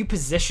call, if you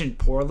positioned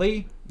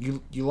poorly,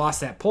 you lost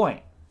that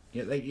point.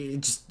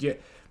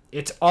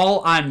 It's all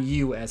on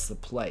you as the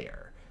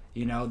player.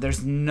 You know,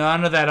 there's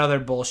none of that other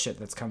bullshit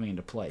that's coming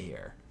into play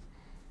here.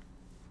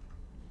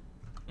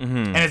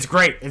 And it's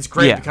great. It's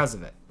great because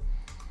of it.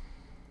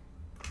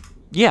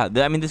 Yeah,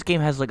 I mean, this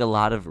game has like a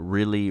lot of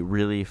really,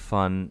 really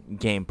fun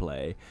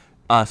gameplay.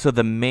 So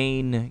the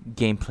main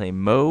gameplay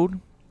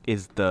mode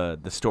is the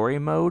story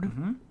mode.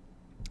 Mm-hmm.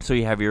 So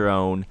you have your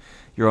own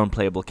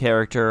playable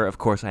character. Of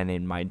course, I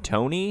named mine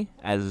Tony,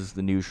 as is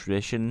the new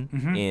tradition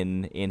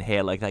in Hey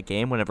I Like That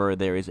Game. Whenever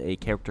there is a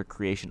character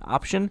creation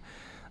option,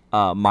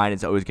 mine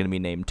is always going to be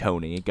named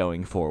Tony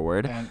going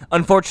forward.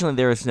 Unfortunately,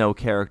 there is no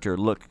character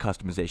look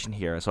customization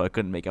here, so I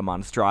couldn't make a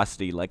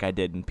monstrosity like I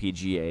did in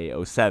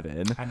PGA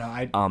 07.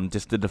 I know.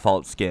 Just the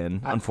default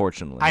skin,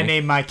 unfortunately. I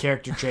named my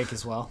character Jake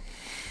as well.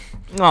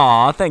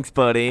 Aw, thanks,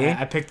 buddy.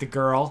 I picked the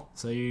girl,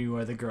 so you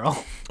are the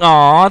girl.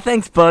 Aw,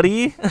 thanks,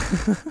 buddy.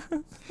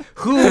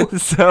 Who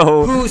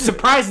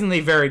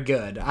surprisingly very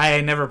good. I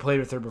had never played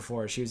with her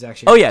before. She was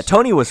actually... Oh, yeah,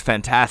 Tony was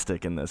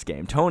fantastic in this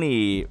game.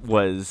 Tony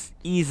was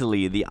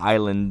easily the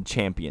island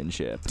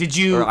championship.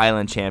 Or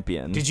island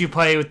champion. Did you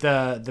play with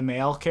the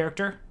male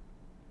character?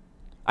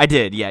 I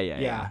did,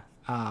 yeah.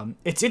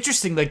 It's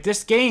interesting, like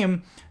this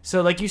game,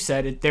 so like you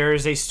said, there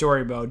is a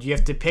story mode. You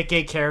have to pick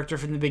a character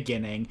from the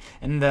beginning,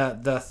 and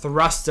the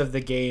thrust of the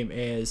game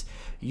is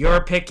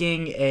you're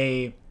picking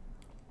a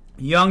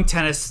young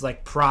tennis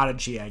like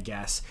prodigy, I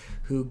guess,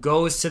 who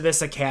goes to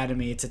this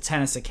academy. It's a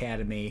tennis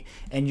academy,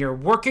 and you're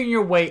working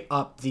your way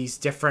up these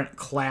different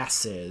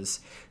classes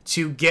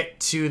to get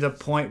to the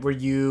point where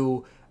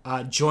you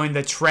join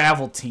the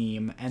travel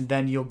team, and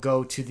then you'll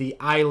go to the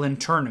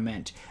island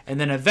tournament, and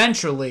then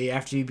eventually,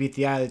 after you beat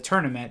the island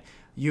tournament,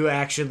 you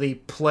actually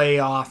play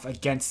off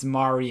against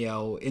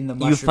Mario in the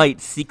mushroom. You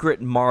fight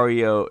Secret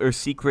Mario, or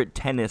Secret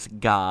Tennis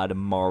God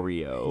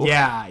Mario.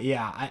 Yeah,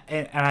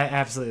 and I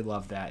absolutely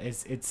love that.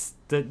 It's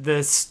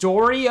the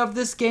story of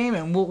this game,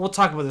 and we'll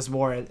talk about this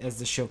more as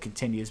the show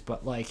continues,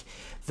 but like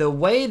the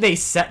way they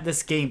set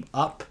this game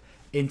up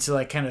into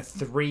like kind of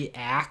 3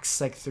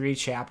 acts, like 3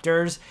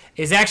 chapters,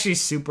 is actually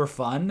super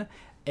fun.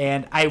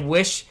 And I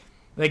wish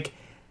they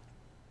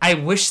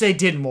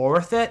did more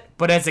with it.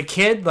 But as a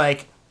kid,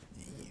 like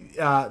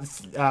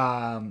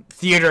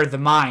theater of the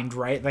mind,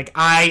 right? Like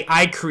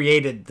I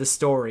created the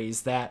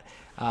stories that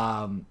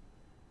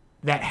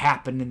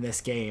happened in this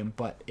game.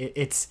 But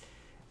it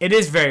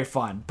is very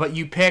fun. But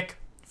you pick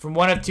from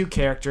one of 2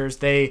 characters.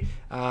 The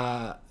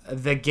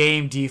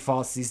game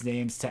defaults these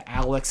names to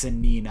Alex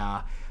and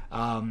Nina.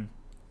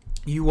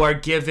 You are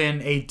given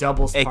a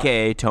doubles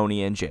a.k.a.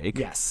 Tony and Jake.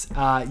 Yes.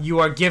 You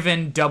are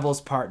given doubles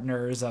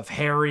partners of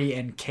Harry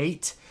and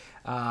Kate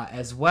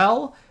as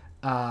well.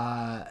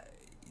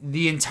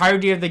 The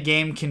entirety of the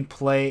game can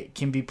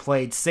be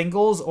played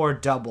singles or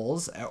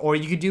doubles, or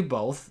you could do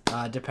both,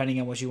 depending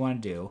on what you want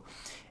to do.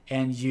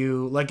 And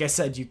you, like I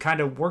said, you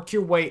kind of work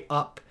your way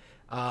up,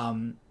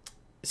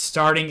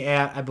 starting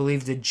at, I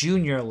believe, the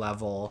junior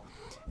level,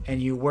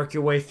 and you work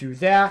your way through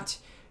that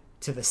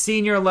to the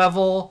senior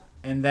level,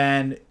 and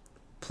then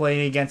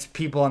playing against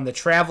people on the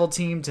travel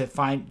team to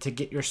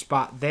get your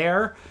spot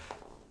there.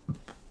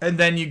 And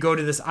then you go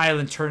to this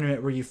island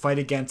tournament where you play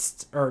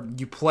against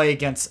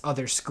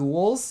other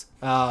schools.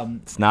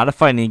 It's not a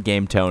fighting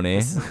game,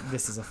 Tony.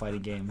 This is a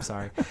fighting game,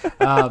 sorry.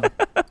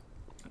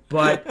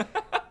 But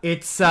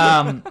it's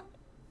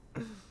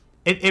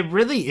it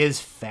really is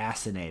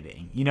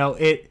fascinating. You know,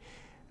 it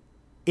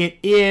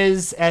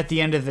is at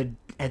the end of the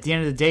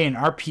day an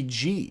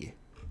RPG.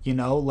 You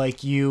know,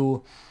 like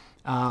you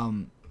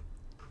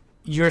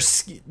your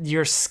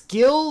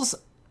skills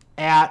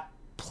at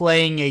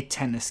playing a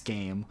tennis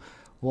game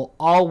will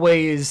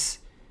always,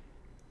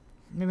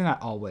 maybe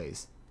not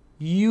always,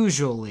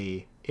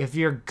 usually, if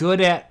you're good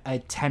at a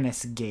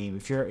tennis game,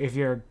 if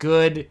you're a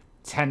good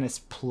tennis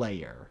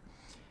player,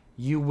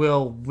 you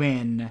will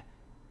win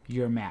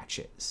your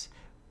matches.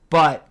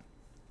 But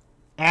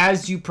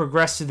as you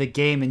progress through the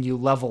game and you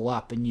level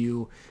up and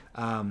you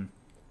kind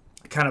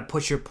of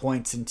put your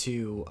points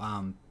into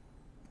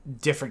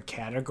different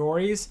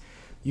categories,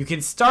 you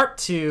can start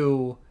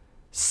to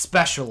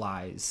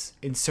specialize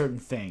in certain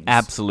things.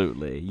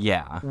 Absolutely,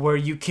 yeah. Where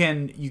you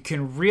can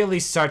really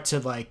start to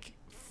like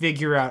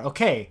figure out,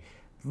 okay,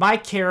 my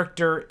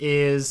character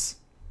is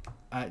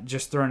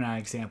just throwing out an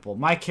example.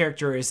 My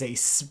character is a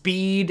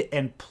speed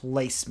and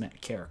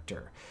placement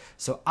character.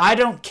 So I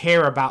don't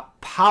care about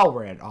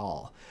power at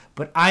all,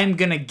 but I'm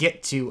going to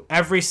get to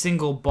every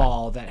single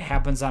ball that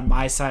happens on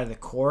my side of the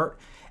court,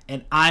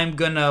 and I'm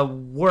going to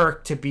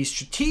work to be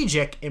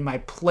strategic in my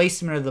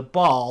placement of the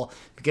ball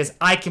because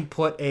I can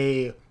put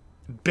a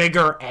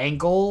bigger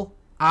angle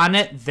on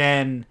it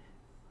than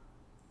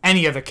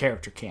any other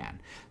character can.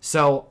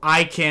 So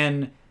I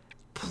can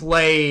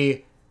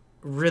play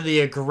really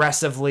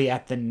aggressively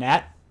at the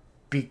net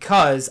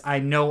because I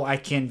know I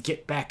can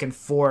get back and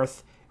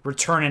forth,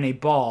 return any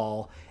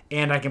ball,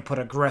 and I can put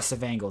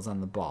aggressive angles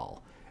on the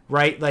ball,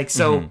 right? Like,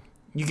 so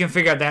you can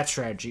figure out that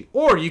strategy.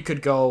 Or you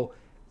could go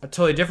a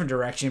totally different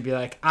direction and be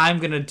like, I'm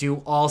going to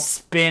do all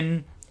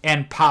spin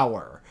and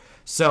power.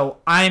 So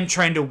I'm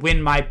trying to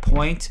win my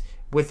point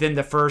within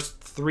the first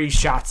 3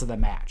 shots of the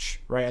match,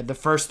 right? The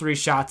first 3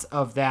 shots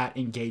of that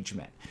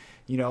engagement.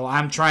 You know,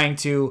 I'm trying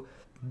to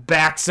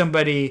back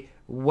somebody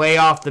way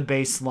off the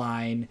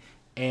baseline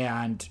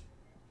and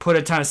put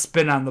a ton of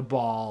spin on the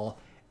ball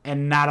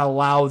and not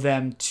allow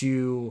them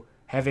to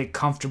have a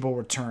comfortable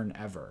return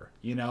ever.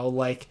 You know,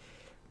 like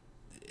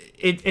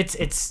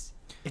it's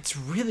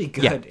really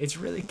good. Yeah. It's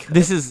really good.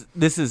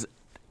 This is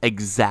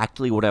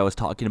exactly what I was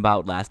talking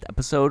about last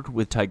episode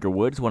with Tiger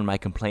Woods. One of my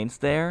complaints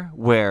there,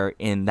 where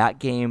in that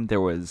game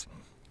there was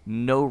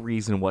no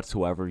reason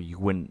whatsoever you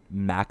wouldn't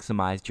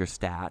maximize your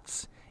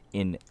stats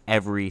in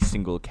every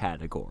single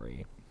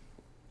category.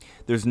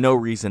 There's no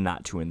reason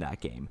not to in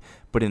that game.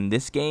 But in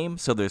this game,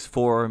 so there's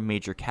 4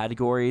 major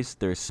categories.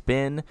 There's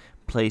spin,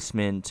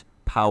 placement,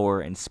 power,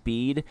 and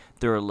speed.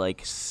 There are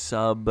like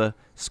sub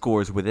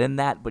scores within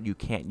that, but you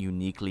can't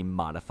uniquely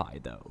modify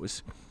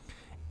those.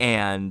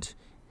 And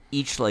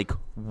each like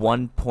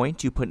 1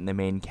 point you put in the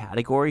main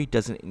category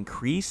doesn't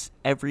increase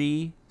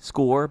every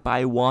score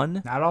by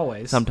 1. Not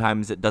always.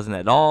 Sometimes it doesn't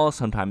at all.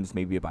 Sometimes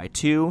maybe by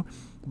 2.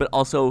 But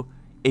also,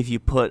 if you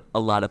put a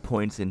lot of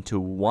points into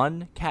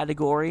one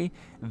category,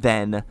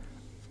 then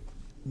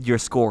your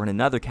score in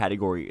another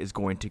category is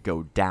going to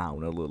go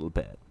down a little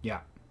bit. Yeah.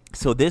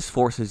 So this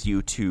forces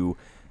you to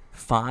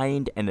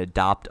find and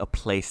adopt a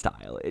play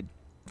style. It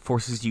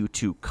forces you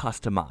to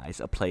customize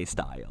a play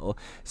style.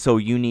 So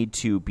you need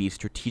to be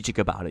strategic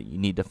about it. You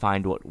need to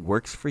find what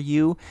works for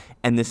you,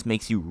 and this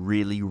makes you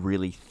really,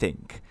 really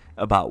think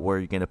about where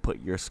you're going to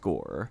put your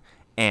score.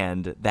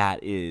 And that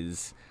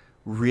is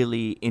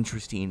really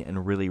interesting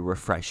and really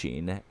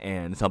refreshing,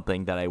 and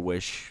something that I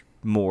wish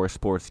more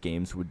sports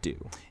games would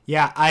do.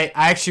 Yeah, I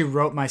actually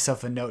wrote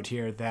myself a note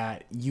here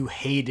that you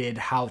hated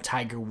how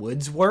Tiger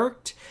Woods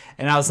worked.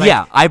 And I was like...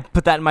 Yeah, I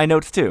put that in my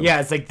notes too.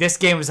 Yeah, it's like this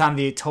game was on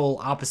the total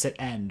opposite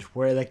end,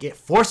 where like it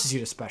forces you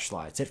to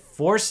specialize. It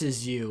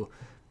forces you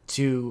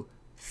to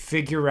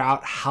figure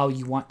out how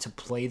you want to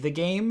play the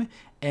game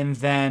and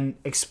then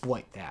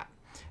exploit that.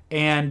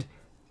 And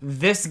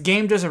this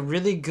game does a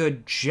really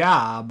good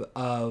job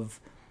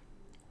of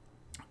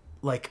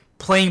like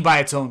playing by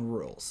its own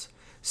rules.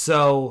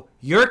 So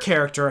your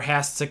character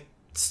has to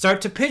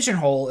start to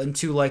pigeonhole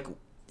into like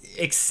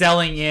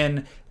excelling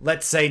in,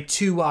 let's say,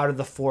 2 out of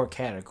the 4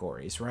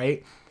 categories,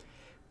 right?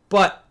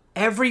 But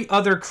every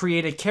other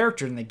created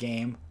character in the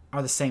game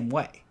are the same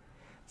way.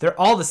 They're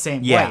all the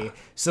same way.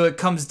 So it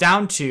comes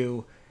down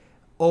to,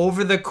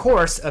 over the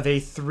course of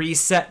a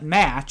 3-set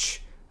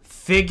match,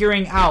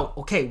 figuring out,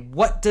 okay,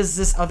 what does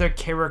this other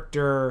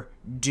character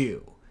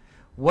do?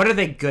 What are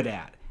they good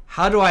at?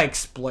 How do I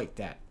exploit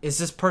that? Is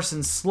this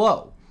person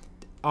slow?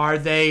 Are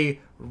they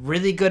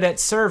really good at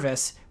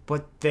service,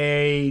 but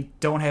they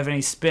don't have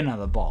any spin on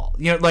the ball?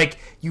 You know, like,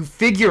 you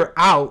figure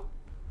out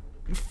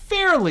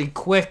fairly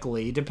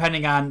quickly,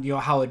 depending on, you know,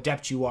 how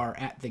adept you are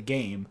at the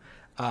game,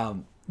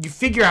 you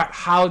figure out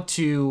how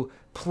to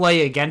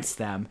play against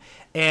them.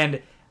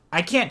 And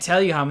I can't tell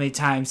you how many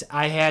times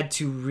I had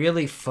to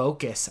really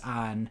focus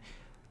on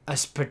a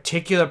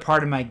particular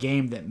part of my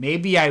game that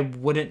maybe I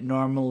wouldn't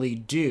normally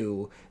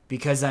do,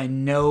 because I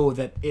know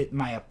that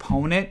my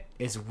opponent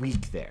is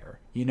weak there.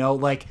 You know,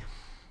 like,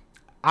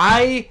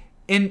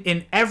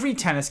 in every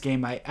tennis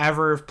game I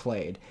ever have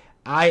played,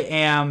 I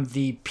am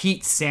the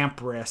Pete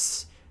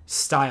Sampras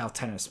style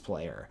tennis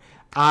player.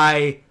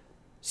 I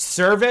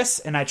service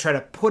and I try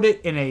to put it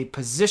in a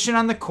position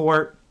on the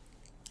court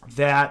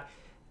that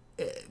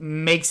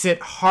makes it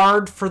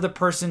hard for the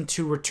person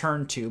to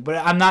return to. But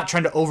I'm not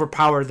trying to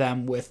overpower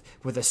them with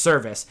a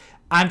service.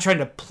 I'm trying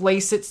to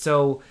place it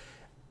so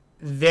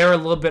they're a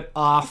little bit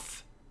off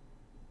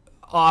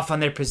on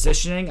their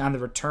positioning on the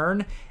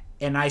return,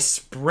 and I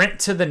sprint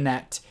to the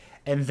net,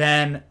 and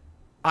then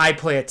I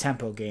play a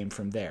tempo game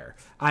from there.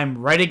 I'm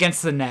right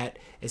against the net.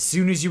 As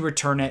soon as you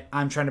return it,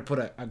 I'm trying to put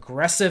an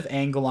aggressive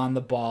angle on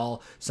the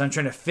ball, so I'm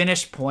trying to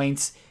finish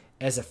points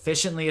as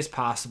efficiently as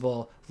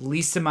possible,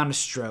 least amount of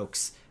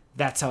strokes.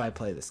 That's how I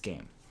play this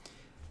game.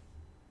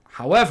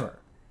 However,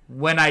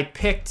 when I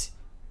picked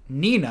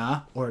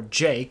Nina, or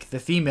Jake, the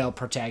female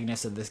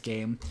protagonist of this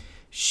game,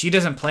 she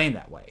doesn't play in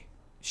that way.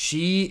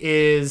 She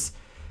is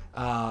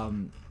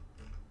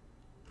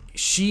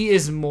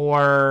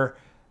more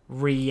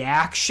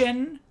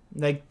reaction.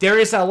 Like, there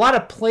is a lot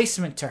of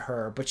placement to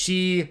her, but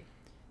she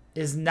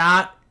is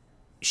not.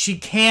 She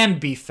can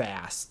be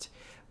fast,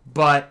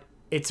 but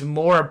it's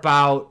more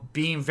about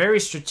being very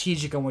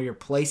strategic on where you're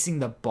placing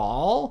the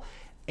ball,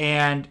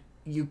 and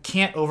you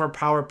can't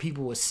overpower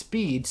people with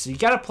speed, so you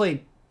got to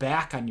play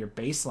back on your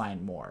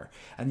baseline more.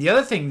 And the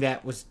other thing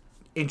that was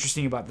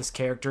interesting about this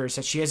character is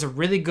that she has a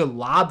really good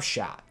lob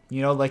shot.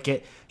 You know,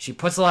 like she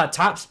puts a lot of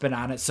topspin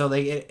on it, so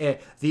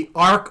the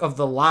arc of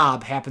the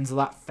lob happens a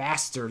lot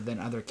faster than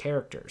other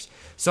characters.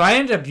 So I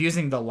ended up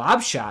using the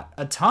lob shot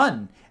a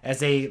ton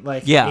as a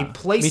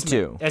placement, me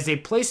too. as a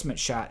placement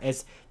shot,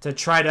 as to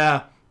try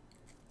to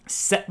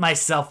set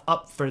myself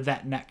up for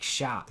that next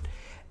shot.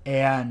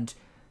 And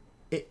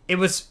it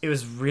was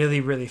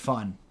really, really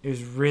fun. It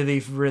was really,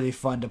 really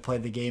fun to play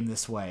the game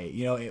this way.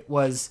 You know, it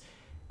was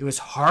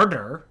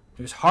harder.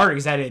 It was harder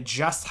because I had to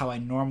adjust how I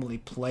normally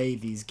play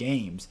these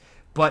games.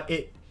 But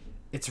it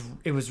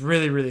was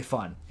really, really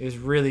fun. It was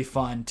really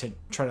fun to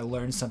try to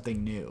learn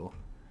something new.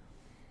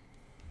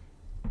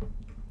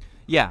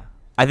 Yeah,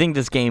 I think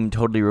this game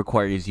totally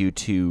requires you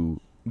to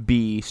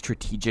be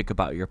strategic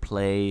about your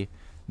play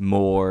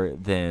more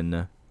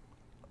than,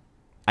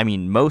 I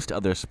mean, most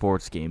other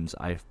sports games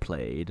I've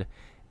played,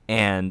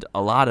 and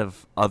a lot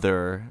of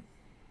other,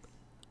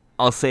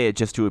 I'll say it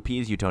just to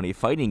appease you, Tony,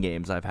 fighting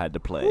games I've had to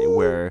play. Ooh.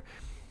 Where,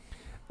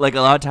 like,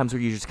 a lot of times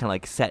where you just kind of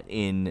like set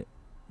in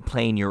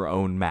playing your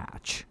own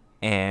match,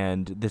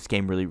 and this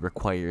game really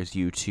requires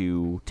you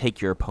to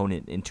take your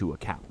opponent into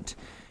account,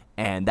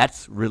 and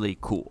that's really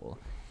cool,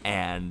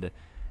 and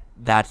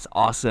that's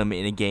awesome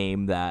in a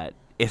game that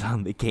is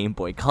on the Game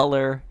Boy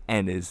Color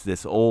and is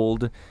this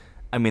old.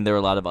 I mean, there are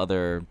a lot of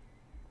other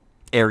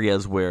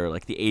areas where,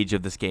 like, the age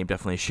of this game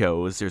definitely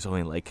shows. There's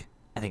only, like,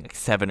 I think, like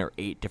 7 or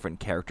 8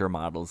 different character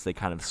models they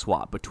kind of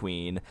swap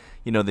between.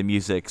 You know, the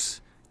music's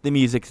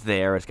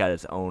there. It's got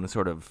its own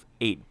sort of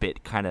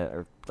 8-bit kind of,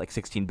 or like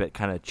 16-bit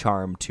kind of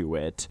charm to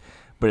it,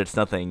 but it's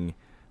nothing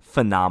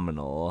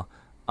phenomenal.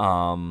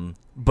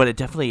 But it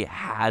definitely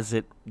has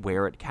it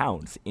where it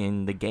counts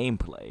in the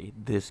gameplay.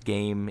 This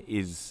game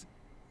is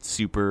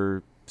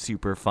super,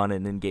 super fun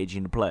and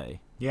engaging to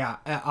play. Yeah,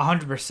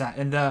 100%.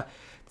 And the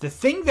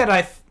thing that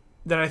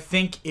I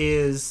think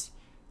is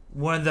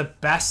one of the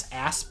best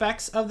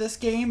aspects of this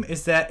game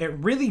is that it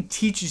really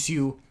teaches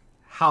you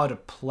how to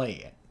play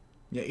it.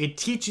 It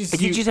teaches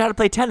you how to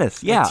play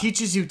tennis. Yeah, it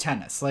teaches you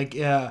tennis. Like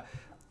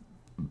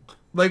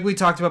we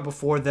talked about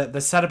before,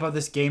 the setup of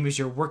this game is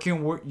you're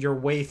working your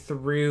way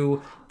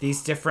through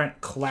these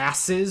different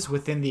classes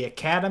within the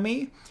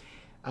academy.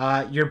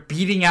 You're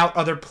beating out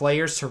other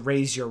players to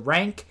raise your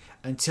rank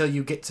until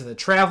you get to the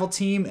travel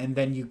team, and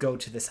then you go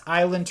to this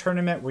island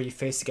tournament where you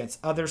face against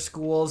other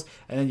schools,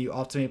 and then you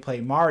ultimately play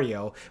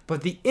Mario.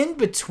 But the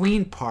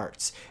in-between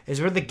parts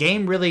is where the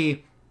game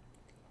really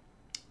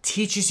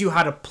teaches you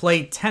how to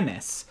play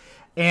tennis,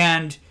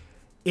 and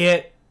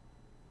it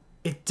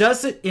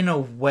does it in a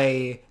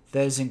way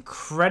that is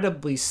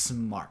incredibly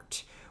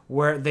smart,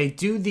 where they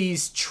do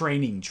these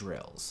training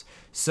drills.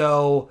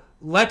 So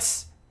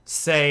let's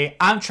say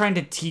I'm trying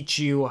to teach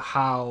you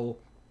how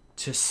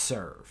to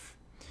serve.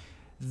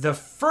 The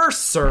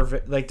first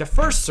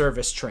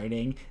service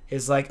training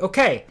is like,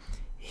 okay,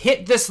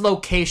 hit this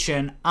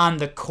location on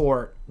the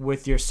court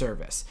with your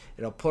service.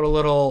 It'll put a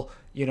little,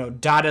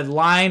 dotted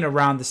line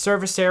around the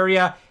service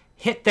area.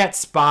 Hit that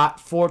spot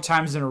 4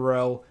 times in a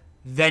row.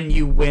 Then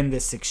you win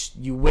this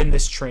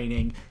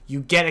training.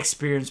 You get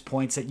experience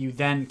points that you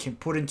then can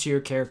put into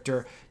your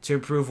character to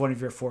improve one of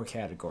your 4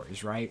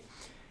 categories, right?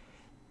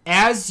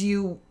 As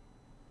you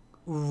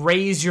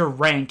raise your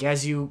rank,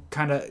 as you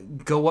kind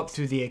of go up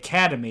through the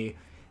academy,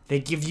 they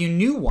give you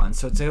new ones.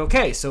 So it's like,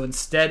 okay, so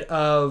instead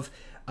of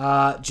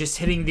just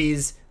hitting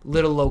these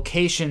little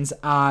locations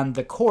on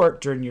the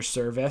court during your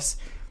service,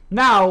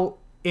 now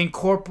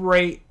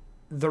incorporate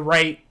the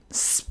right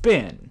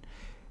spin.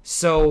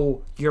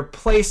 So your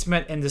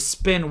placement and the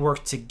spin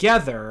work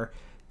together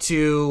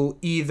to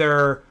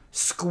either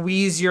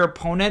squeeze your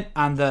opponent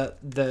on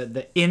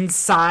the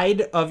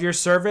inside of your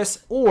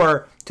service,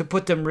 or to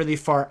put them really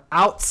far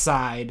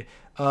outside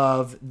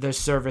of the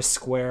service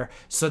square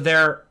so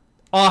they're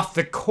off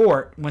the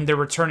court when they're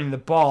returning the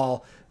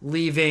ball,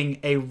 leaving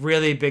a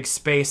really big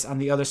space on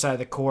the other side of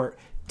the court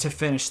to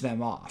finish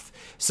them off.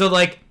 So,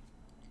 like,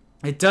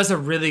 it does a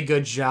really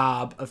good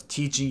job of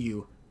teaching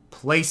you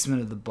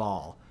placement of the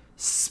ball,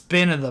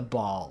 spin of the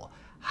ball,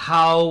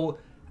 how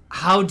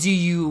do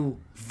you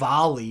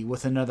volley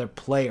with another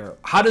player,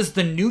 how does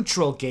the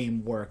neutral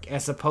game work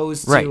as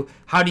opposed to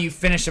how do you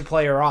finish a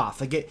player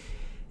off. Like,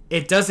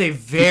 it does a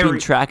very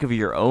keeping track of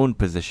your own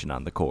position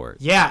on the court.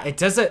 Yeah, it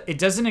does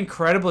an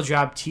incredible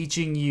job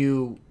teaching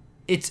you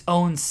its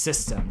own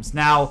systems.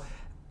 Now,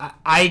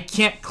 I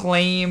can't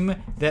claim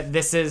that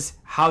this is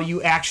how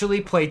you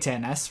actually play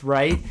tennis,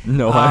 right?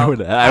 No, I would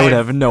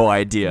have no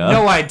idea.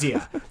 No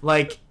idea.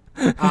 Like,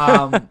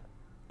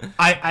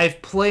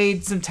 I've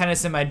played some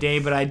tennis in my day,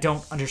 but I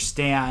don't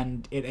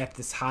understand it at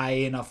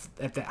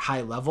that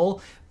high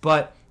level.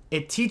 But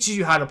it teaches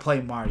you how to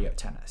play Mario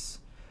Tennis,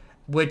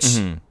 which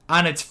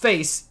on its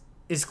face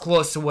is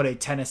close to what a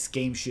tennis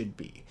game should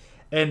be.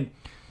 And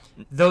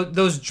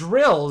those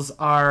drills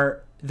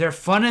they're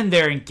fun and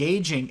they're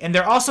engaging, and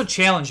they're also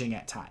challenging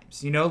at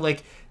times.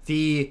 Like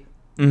the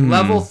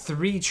level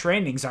 3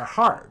 trainings are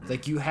hard.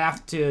 Like, you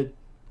have to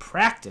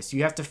practice.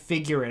 You have to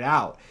figure it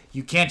out.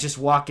 You can't just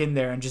walk in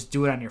there and just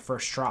do it on your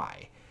first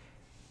try.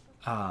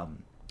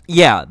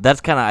 Yeah,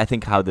 that's kind of, I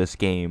think, how this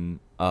game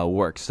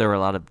works. There are a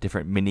lot of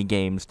different mini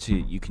games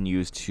you can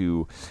use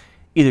to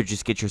either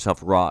just get yourself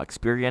raw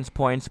experience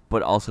points,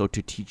 but also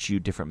to teach you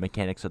different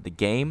mechanics of the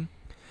game.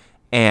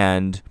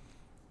 And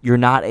you're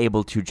not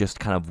able to just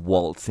kind of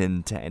waltz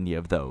into any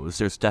of those.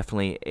 There's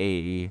definitely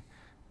a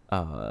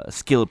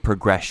skill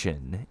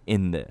progression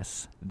in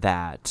this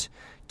that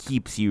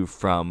keeps you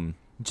from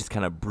just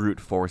kind of brute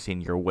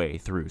forcing your way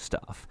through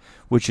stuff,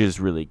 which is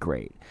really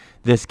great.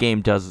 This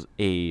game does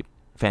a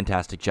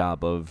fantastic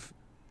job of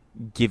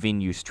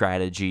giving you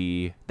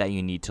strategy that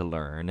you need to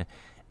learn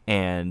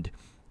and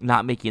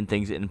not making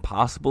things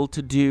impossible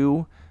to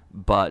do,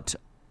 but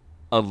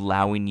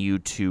allowing you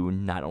to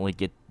not only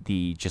get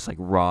the just like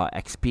raw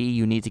XP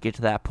you need to get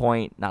to that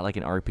point, not like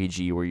an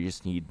RPG where you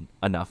just need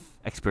enough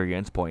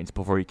experience points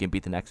before you can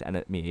beat the next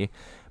enemy,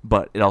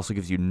 but it also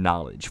gives you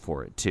knowledge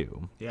for it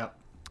too. Yep.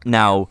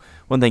 Now,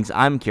 one of the things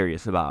I'm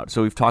curious about,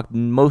 so we've talked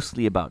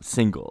mostly about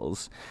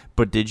singles,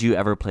 but did you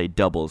ever play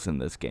doubles in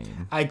this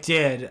game? I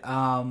did.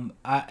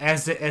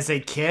 As a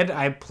kid,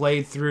 I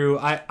played through.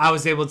 I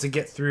was able to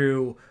get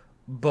through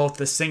both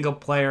the single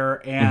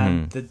player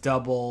and the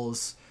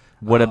doubles.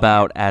 What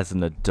about as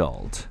an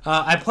adult?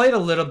 I played a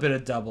little bit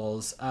of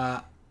doubles.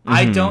 I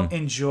don't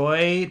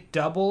enjoy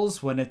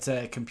doubles when it's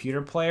a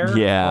computer player.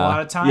 Yeah. A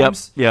lot of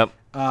times. Yep.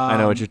 I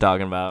know what you're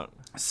talking about.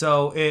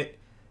 So it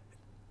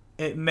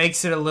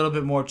makes it a little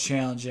bit more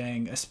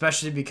challenging,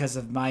 especially because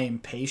of my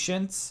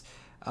impatience.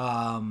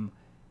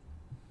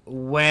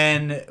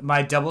 When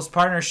my doubles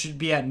partner should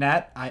be at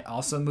net, I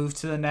also move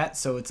to the net.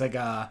 So it's like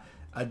a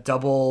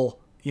double,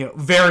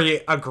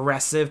 very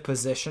aggressive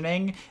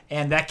positioning.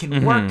 And that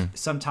can work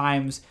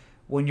sometimes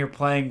when you're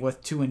playing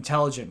with two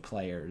intelligent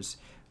players.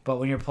 But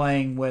when you're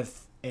playing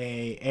with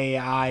a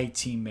AI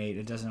teammate,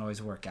 it doesn't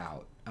always work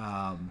out.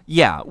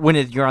 Yeah, when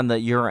you're on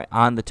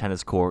the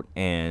tennis court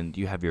and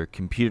you have your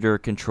computer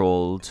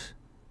controlled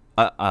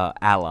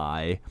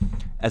ally,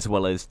 as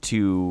well as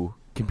two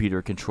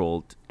computer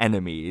controlled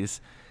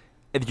enemies,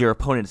 your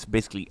opponent's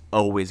basically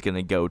always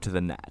gonna go to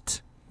the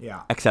net.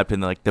 Yeah. Except in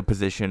the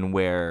position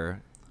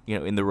where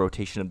in the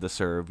rotation of the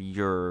serve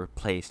you're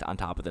placed on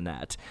top of the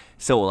net.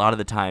 So a lot of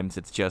the times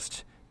it's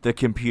just the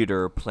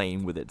computer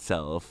playing with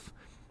itself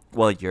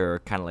while you're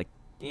kind of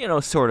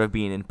sort of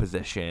being in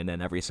position,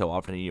 and every so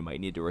often you might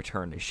need to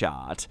return a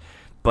shot.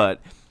 But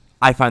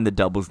I find the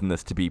doubles in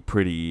this to be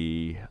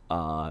pretty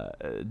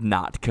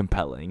not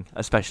compelling,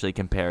 especially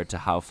compared to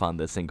how fun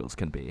the singles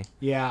can be.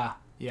 Yeah,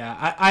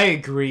 I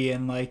agree.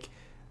 And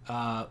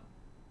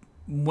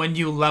when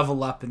you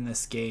level up in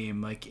this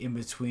game, in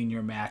between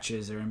your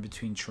matches or in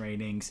between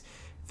trainings,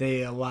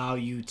 they allow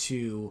you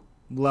to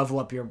level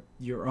up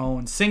your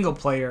own single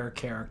player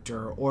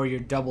character or your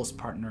doubles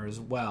partner as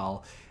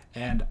well.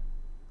 And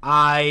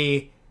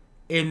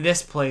in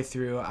this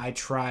playthrough, I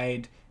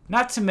tried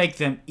not to make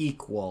them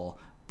equal,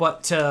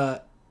 but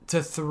to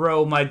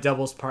throw my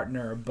doubles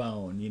partner a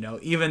bone,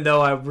 even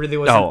though I really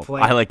wasn't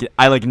playing.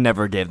 I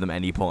never gave them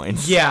any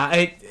points.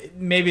 Yeah,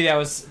 maybe that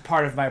was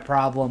part of my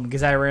problem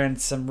because I ran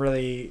some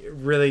really,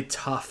 really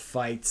tough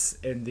fights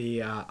in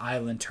the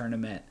island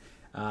tournament.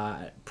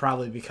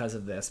 Probably because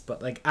of this,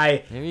 but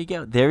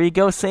there you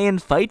go saying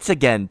fights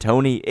again,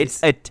 Tony.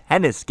 It's a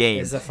tennis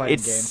game. It's a fighting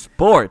game. It's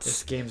sports.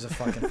 This game's a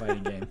fucking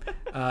fighting game.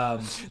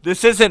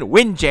 This isn't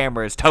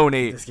Windjammers,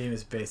 Tony. This game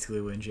is basically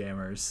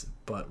Windjammers,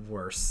 but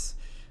worse.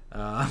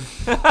 But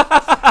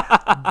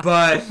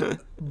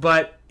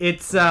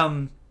it's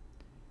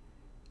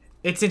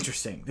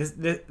interesting.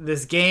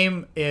 This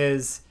game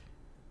is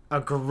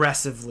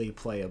aggressively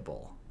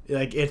playable.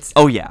 It's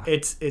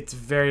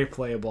very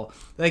playable.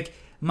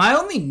 My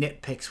only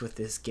nitpicks with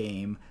this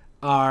game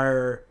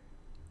are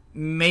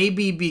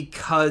maybe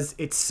because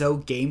it's so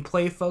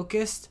gameplay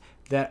focused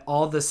that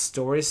all the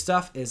story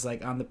stuff is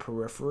on the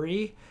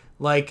periphery.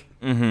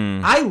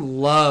 I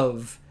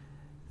love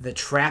the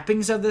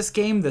trappings of this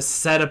game, the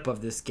setup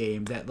of this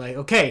game, that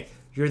okay,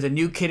 you're the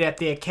new kid at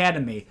the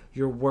academy,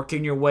 you're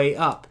working your way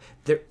up.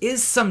 There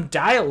is some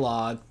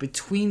dialogue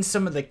between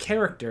some of the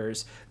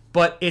characters,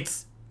 but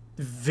it's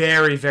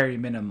very, very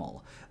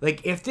minimal.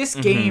 If this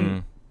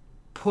game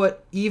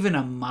put even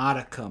a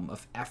modicum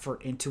of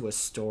effort into a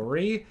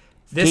story,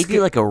 this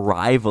maybe a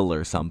rival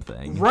or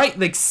something,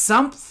 right?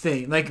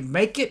 Something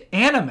make it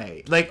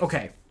anime.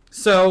 Okay,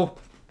 so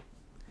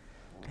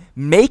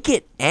make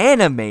it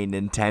anime,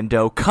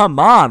 Nintendo. Come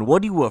on,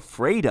 what are you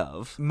afraid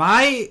of?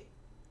 I'm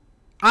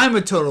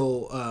a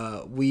total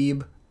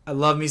weeb. I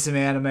love me some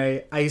anime.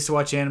 I used to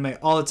watch anime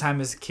all the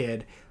time as a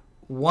kid.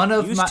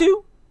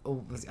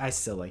 I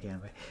still like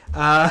anime.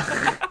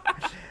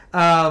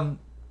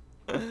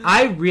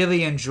 I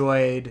really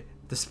enjoyed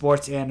the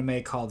sports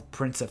anime called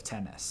Prince of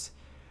Tennis.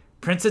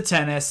 Prince of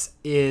Tennis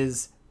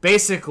is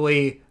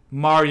basically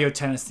Mario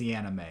Tennis the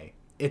anime.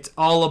 It's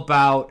all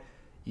about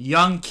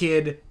young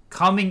kid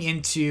coming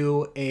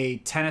into a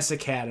tennis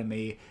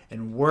academy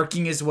and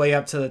working his way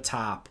up to the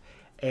top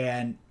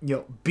and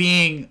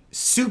being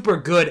super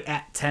good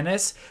at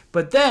tennis,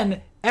 but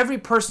then every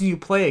person you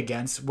play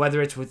against,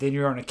 whether it's within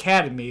your own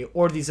academy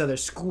or these other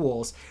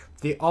schools,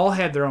 they all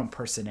had their own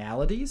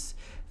personalities.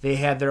 They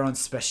had their own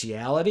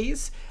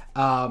specialities.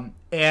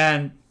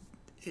 And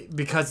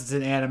because it's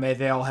an anime,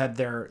 they all had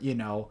their,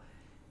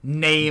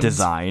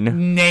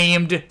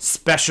 named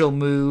special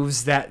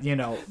moves that,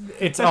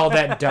 it's all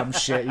that dumb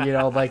shit,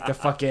 like the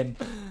fucking...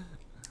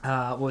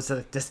 what was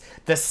it?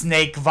 The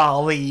snake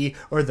volley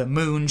or the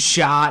moon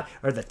shot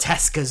or the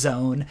Tesca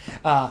zone.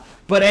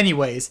 But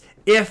anyways,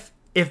 if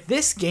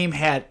this game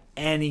had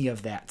any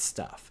of that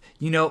stuff,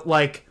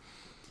 like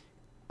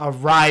a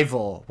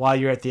rival while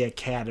you're at the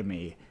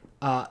academy,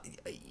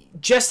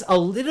 just a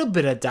little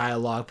bit of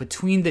dialogue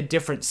between the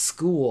different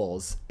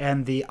schools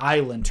and the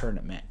island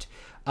tournament,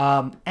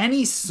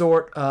 any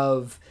sort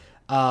of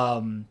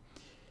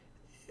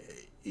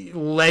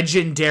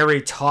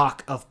legendary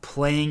talk of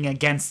playing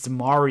against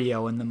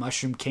Mario in the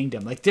Mushroom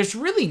Kingdom. Like, there's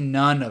really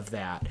none of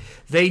that.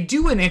 They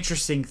do an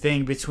interesting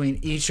thing between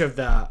each of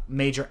the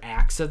major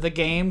acts of the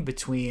game,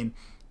 between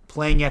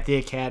playing at the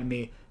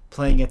academy,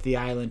 playing at the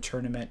island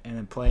tournament, and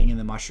then playing in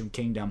the Mushroom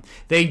Kingdom.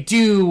 They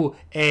do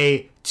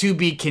a to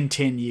be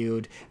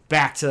continued,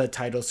 back to the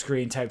title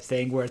screen type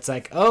thing where it's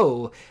like,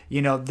 oh,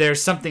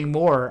 there's something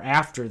more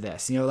after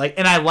this,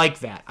 and I like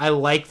that. I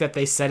like that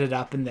they set it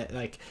up in that,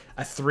 like,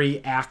 a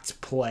 3-act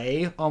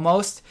play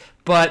almost,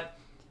 but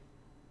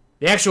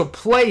the actual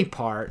play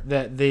part,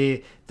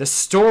 the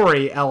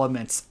story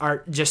elements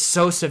are just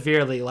so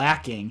severely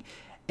lacking,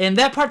 and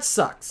that part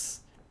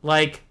sucks.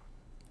 Like,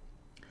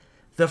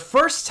 the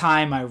first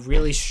time I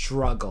really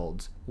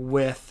struggled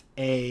with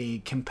a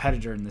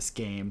competitor in this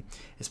game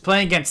is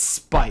playing against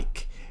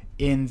Spike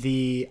in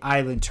the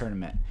island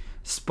tournament.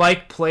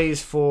 Spike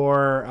plays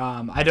for,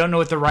 I don't know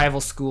what the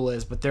rival school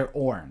is, but they're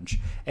orange.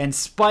 And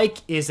Spike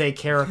is a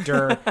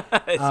character.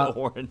 It's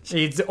orange.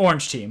 It's the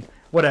orange team,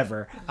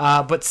 whatever.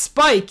 But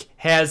Spike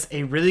has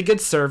a really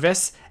good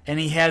service, and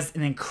he has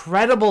an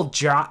incredible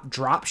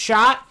drop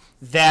shot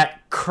that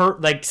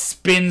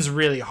spins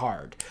really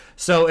hard.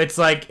 So it's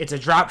like, it's a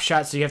drop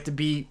shot, so you have to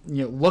be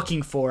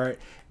looking for it.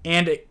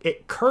 And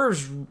it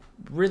curves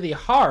really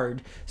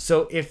hard.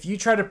 So if you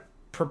try to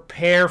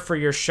prepare for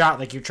your shot,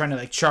 like you're trying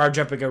to charge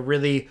up like a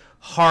really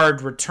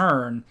hard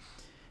return,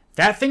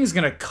 that thing's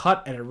going to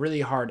cut at a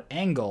really hard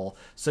angle.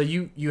 So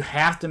you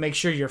have to make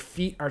sure your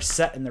feet are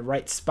set in the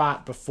right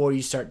spot before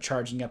you start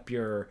charging up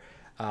your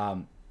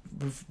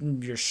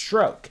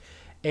stroke.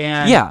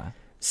 And yeah,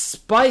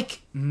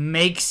 Spike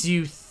makes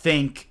you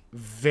think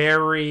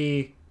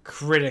very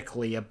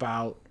critically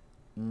about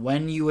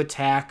when you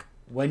attack,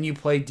 when you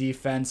play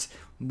defense,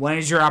 when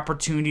is your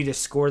opportunity to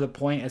score the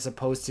point, as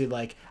opposed to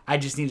like, I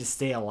just need to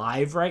stay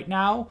alive right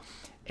now.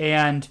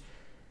 And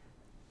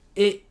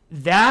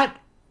that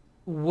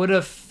would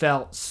have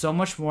felt so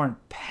much more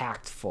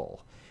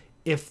impactful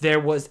if there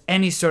was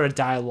any sort of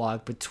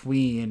dialogue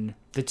between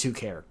the two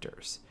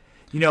characters.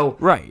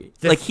 Right.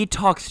 Like, he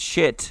talks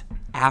shit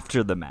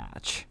after the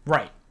match.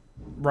 Right.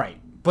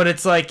 But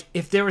it's like,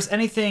 if there was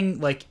anything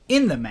like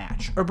in the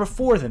match or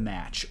before the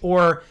match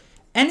or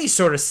any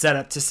sort of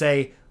setup to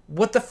say,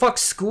 what the fuck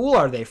school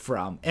are they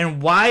from?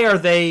 And why are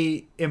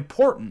they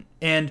important?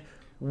 And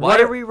why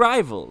are we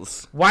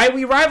rivals? Why are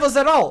we rivals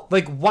at all?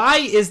 Like, why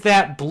is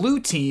that blue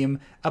team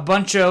a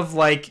bunch of,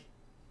 like,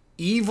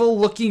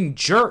 evil-looking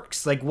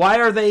jerks? Like, why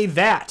are they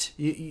that?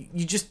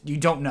 You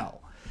don't know.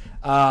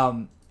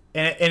 And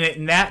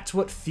that's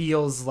what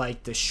feels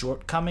like the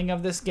shortcoming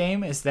of this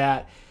game, is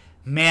that,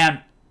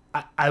 man,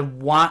 I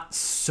want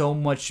so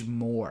much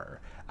more.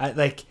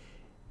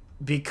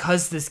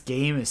 Because this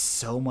game is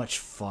so much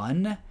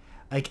fun,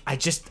 like, I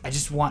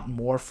just want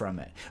more from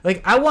it.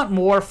 Like, I want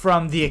more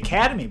from the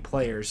academy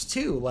players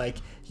too. Like,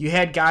 you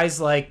had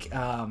guys like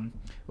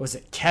was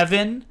it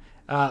Kevin,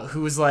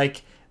 who was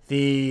like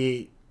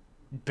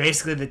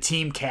basically the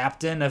team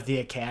captain of the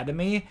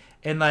academy,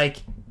 and like,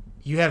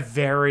 you have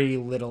very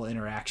little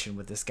interaction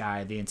with this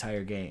guy the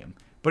entire game,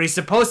 but he's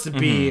supposed to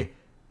be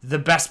the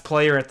best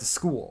player at the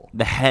school,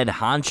 the head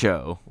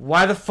honcho.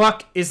 Why the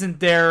fuck isn't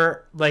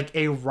there like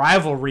a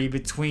rivalry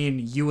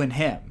between you and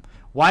him?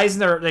 Why isn't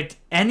there like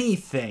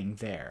anything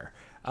there?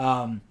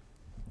 That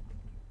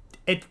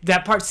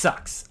part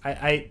sucks.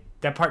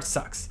 That part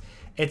sucks.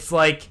 It's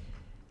like,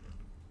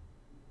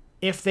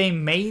 if they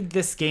made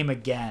this game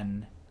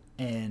again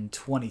in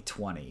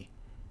 2020,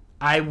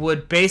 I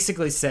would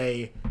basically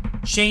say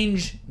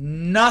change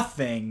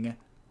nothing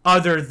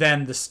other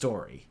than the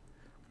story.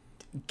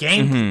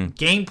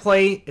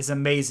 Gameplay is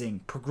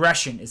amazing.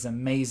 Progression is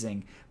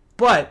amazing.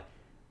 But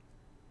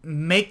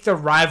make the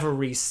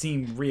rivalry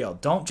seem real.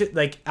 Don't just,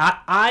 like,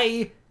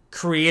 I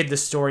created the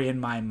story in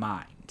my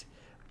mind.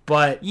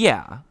 But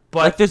yeah. But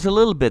like, there's a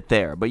little bit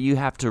there, but you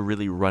have to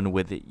really run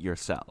with it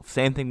yourself.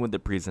 Same thing with the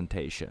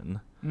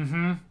presentation.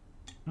 And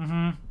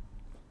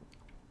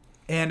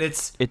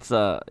it's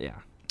yeah.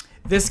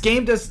 This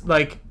game does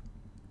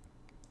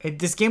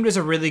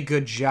a really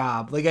good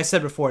job. Like I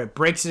said before, it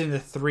breaks it into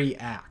 3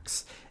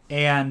 acts.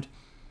 And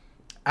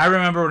I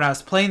remember when I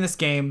was playing this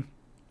game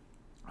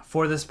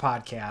for this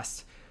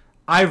podcast,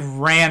 I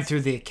ran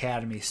through the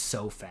academy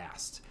so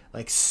fast.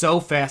 Like, so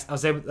fast. I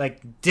was able,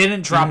 like,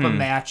 didn't drop a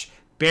match,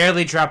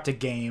 barely dropped a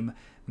game,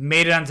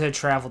 made it onto the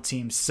travel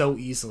team so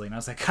easily. And I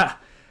was like, ha,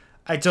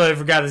 I totally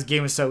forgot this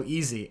game was so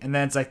easy. And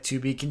then it's like, to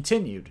be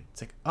continued.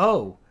 It's like,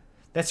 oh,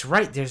 that's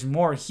right, there's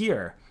more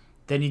here.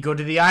 Then you go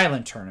to the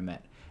island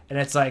tournament. And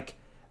it's like,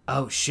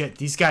 oh, shit,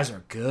 these guys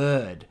are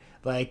good.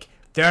 Like,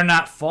 they're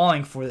not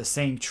falling for the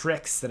same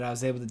tricks that I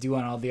was able to do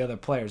on all the other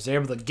players.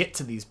 They're able to get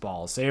to these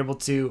balls. They're able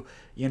to,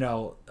 you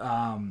know,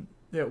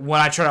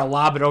 when I try to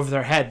lob it over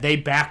their head, they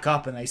back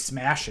up and they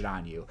smash it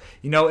on you.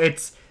 You know,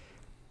 it's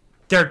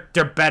they're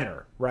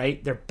better,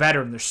 right? They're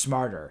better and they're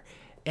smarter.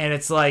 And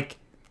it's like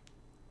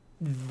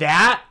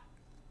that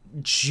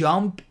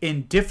jump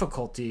in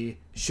difficulty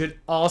should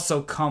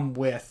also come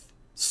with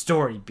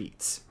story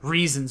beats,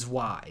 reasons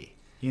why.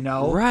 You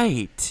know?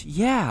 Right,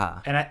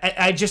 yeah. And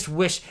I just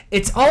wish...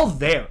 It's all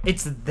there.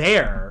 It's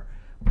there,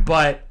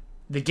 but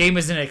the game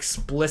isn't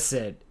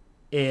explicit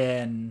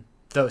in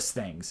those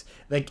things.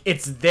 Like,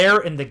 it's there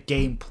in the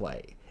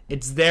gameplay.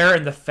 It's there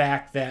in the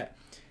fact that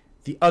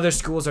the other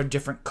schools are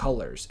different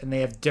colors, and they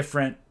have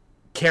different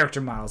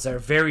character models that are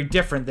very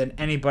different than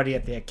anybody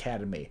at the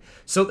academy.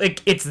 So,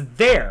 like, it's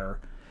there.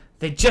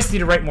 They just need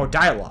to write more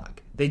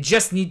dialogue. They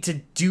just need to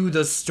do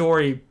those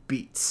story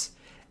beats.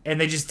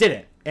 And they just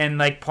didn't. And,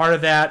 like, part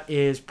of that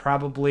is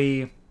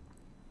probably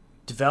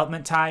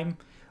development time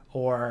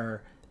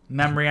or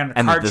memory on a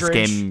cartridge. And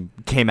this game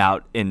came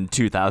out in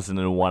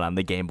 2001 on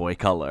the Game Boy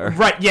Color.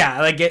 Right,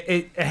 yeah. Like,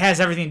 it has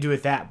everything to do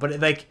with that. But,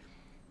 like,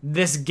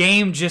 this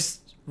game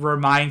just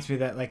reminds me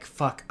that, like,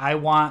 fuck, I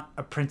want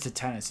a Prince of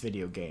Tennis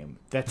video game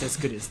that's as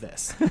good as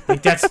this.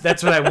 Like,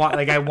 that's what I want.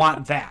 Like, I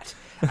want that.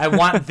 I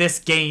want this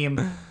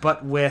game,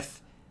 but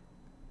with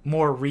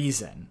more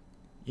reason,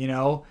 you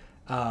know?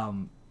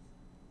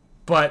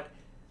 But...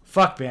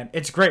 fuck, man,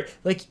 it's great.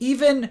 Like,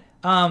 even,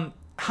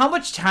 how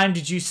much time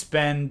did you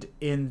spend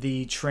in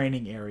the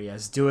training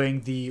areas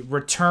doing the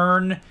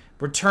return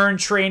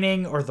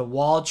training or the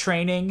wall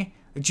training?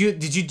 Did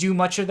you do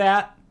much of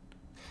that?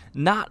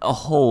 Not a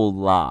whole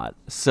lot.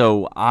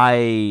 So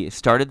I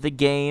started the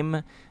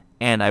game,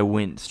 and I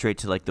went straight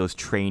to, like, those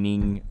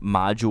training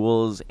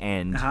modules,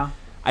 and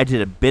I did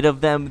a bit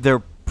of them.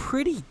 They're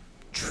pretty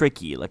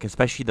tricky, like,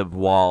 especially the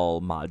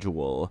wall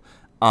module.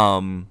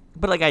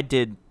 But, like, I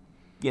did...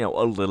 you know,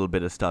 a little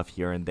bit of stuff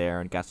here and there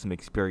and got some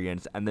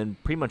experience. And then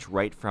pretty much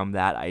right from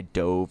that, I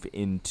dove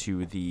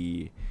into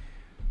the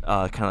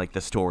kind of like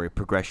the story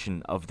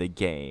progression of the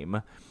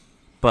game.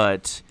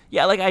 But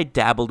yeah, like I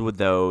dabbled with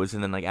those.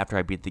 And then like after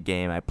I beat the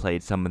game, I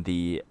played some of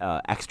the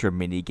extra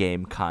mini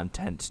game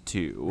content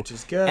too. Which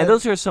is good. And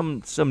those are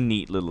some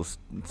neat little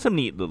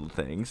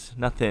things.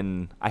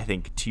 Nothing, I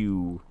think,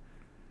 too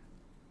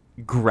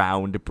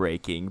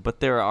groundbreaking, but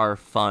there are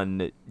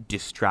fun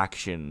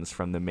distractions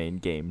from the main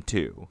game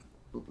too.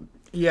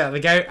 Yeah,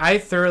 like I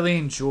thoroughly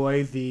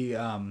enjoy the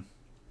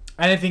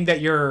anything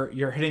that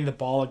you're hitting the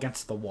ball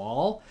against the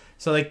wall.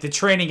 So like the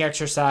training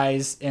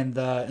exercise in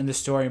the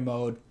story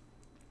mode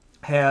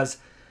has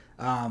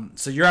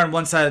so you're on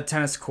one side of the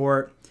tennis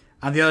court,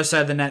 on the other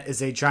side of the net is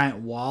a giant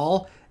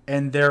wall,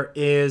 and there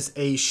is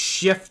a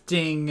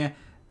shifting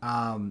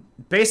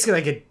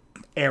basically like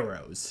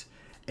arrows.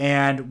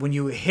 And when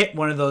you hit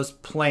one of those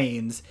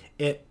planes,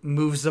 it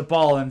moves the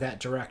ball in that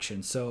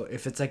direction. So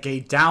if it's like a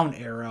down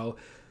arrow,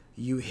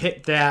 you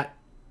hit that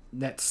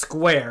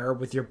square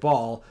with your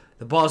ball,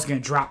 the ball is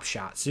going to drop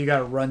shot. So you got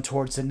to run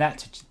towards the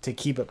net to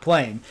keep it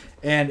playing.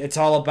 And it's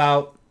all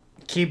about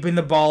keeping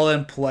the ball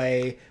in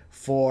play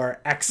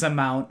for X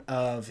amount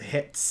of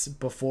hits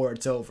before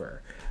it's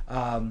over.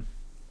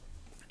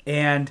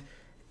 And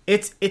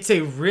it's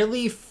a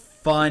really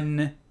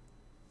fun...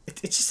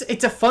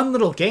 It's a fun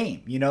little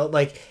game, you know?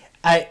 Like...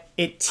 I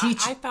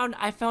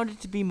found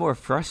it to be more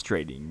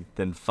frustrating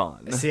than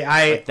fun. See,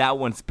 like that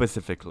one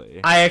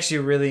specifically. I actually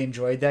really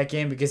enjoyed that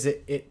game because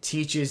it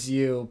teaches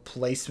you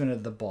placement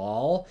of the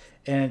ball,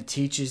 and it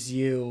teaches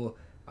you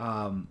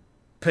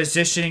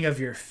positioning of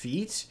your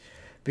feet.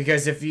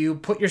 Because if you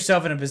put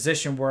yourself in a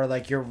position where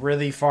like you're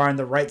really far on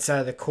the right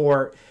side of the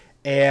court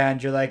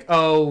and you're like,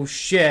 oh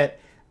shit,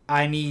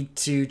 I need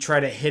to try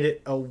to hit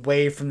it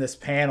away from this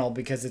panel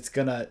because it's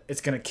gonna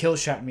kill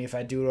shot me if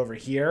I do it over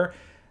here.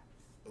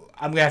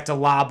 I'm going to have to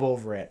lob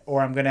over it,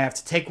 or I'm going to have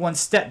to take one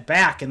step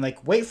back and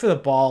like wait for the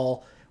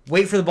ball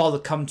to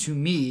come to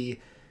me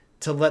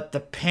to let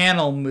the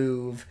panel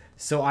move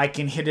so I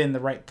can hit it in the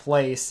right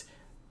place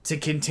to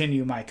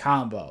continue my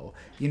combo.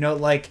 You know,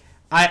 like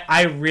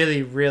I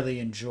really,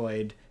 really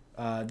enjoyed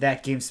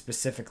that game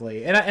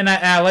specifically. And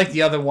I like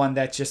the other one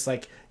that's just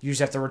like you just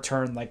have to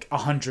return like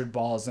 100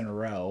 balls in a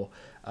row.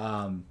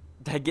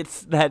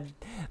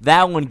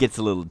 That one gets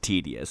a little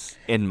tedious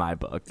in my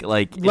book.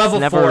 Like level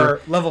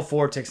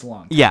 4 takes a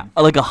long time. Yeah,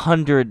 like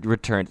 100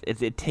 returns.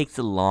 It takes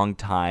a long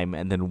time,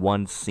 and then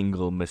one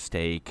single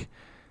mistake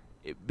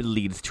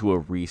leads to a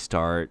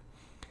restart.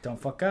 Don't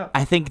fuck up.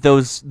 I think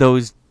those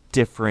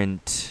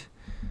different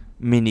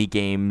mini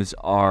games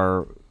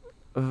are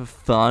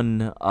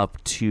fun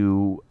up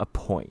to a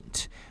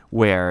point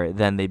where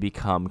then they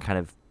become kind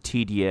of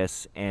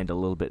tedious and a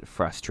little bit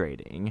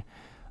frustrating.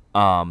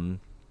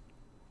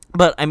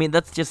 But I mean,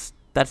 that's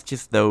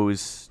just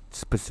those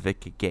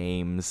specific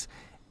games,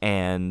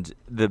 and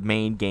the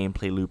main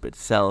gameplay loop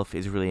itself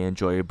is really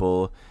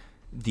enjoyable.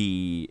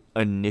 The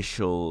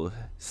initial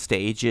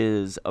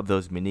stages of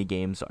those mini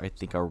games, I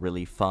think, are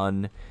really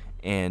fun,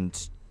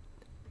 and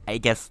I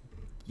guess,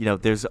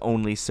 there's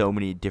only so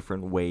many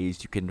different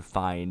ways you can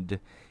find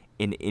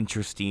an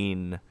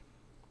interesting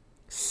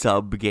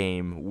sub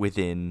game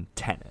within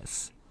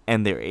tennis,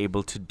 and they're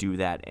able to do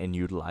that and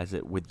utilize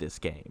it with this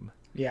game.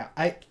 Yeah,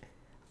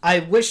 I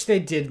wish they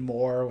did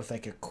more with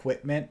like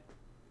equipment.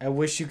 I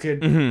wish you could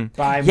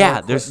buy more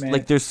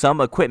equipment. There's some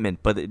equipment,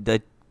 but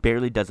that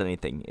barely does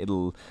anything.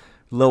 It'll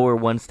lower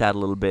one stat a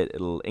little bit,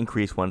 it'll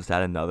increase one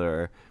stat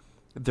another.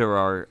 There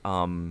are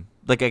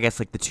I guess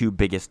the two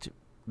biggest,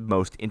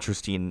 most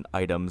interesting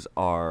items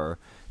are,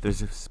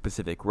 there's a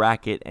specific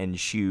racket and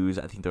shoes.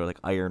 I think they're like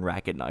iron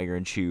racket and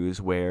iron shoes,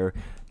 where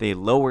they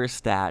lower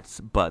stats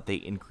but they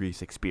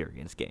increase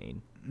experience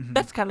gain.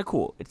 That's kind of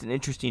cool. It's an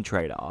interesting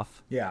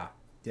trade-off. Yeah.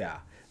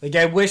 Like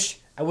I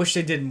wish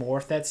they did more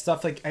of that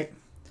stuff. Like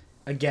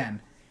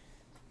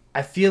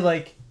I feel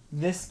like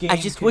this game. I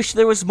just wish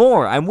there was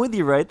more. I'm with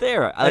you right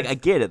there. I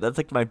get it. That's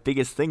like my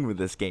biggest thing with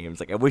this game.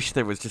 It's like I wish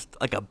there was just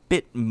like a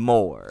bit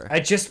more. I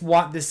just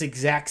want this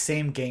exact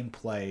same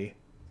gameplay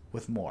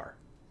with more.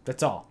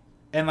 That's all.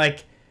 And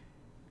like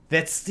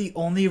that's the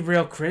only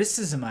real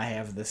criticism I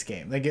have of this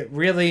game. Like it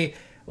really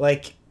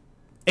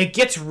it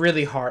gets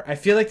really hard. I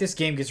feel like this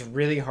game gets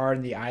really hard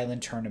in the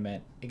island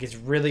tournament. It gets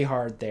really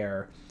hard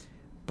there.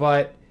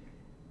 But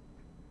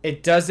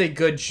it does a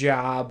good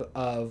job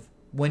of,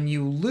 when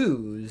you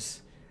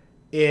lose,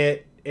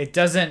 it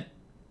doesn't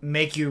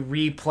make you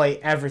replay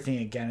everything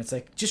again. It's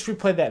like, just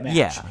replay that match.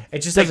 Yeah, it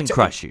just doesn't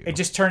crush you. It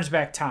just turns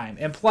back time.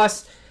 And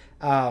plus,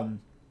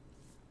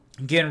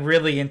 getting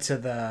really into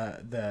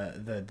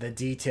the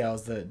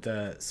details,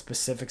 the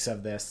specifics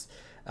of this,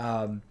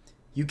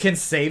 you can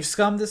save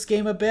scum this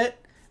game a bit.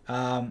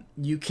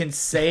 You can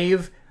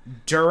save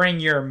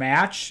during your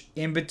match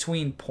in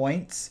between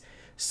points.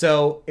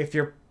 So if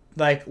you're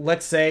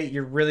let's say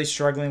you're really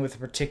struggling with a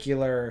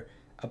particular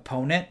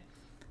opponent,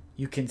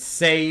 you can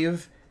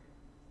save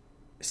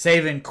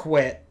and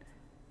quit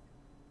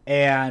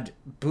and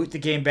boot the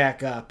game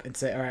back up and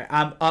say, all right,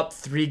 I'm up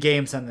 3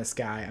 games on this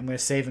guy. I'm going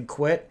to save and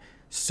quit,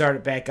 start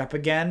it back up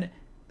again,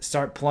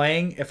 start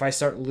playing. If I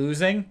start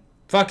losing,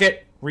 fuck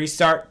it,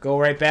 restart, go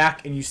right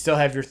back, and you still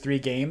have your 3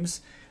 games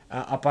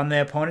up on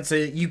the opponent. So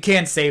you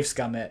can save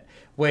scum it,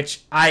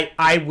 which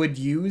I would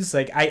use.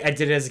 Like I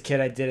did it as a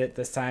kid. I did it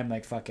this time.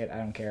 Like, fuck it, I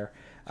don't care.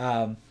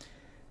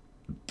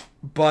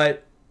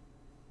 But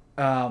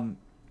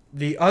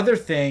the other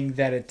thing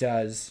that it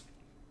does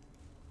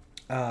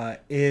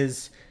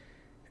is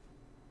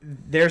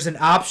there's an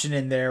option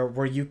in there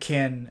where you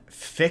can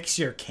fix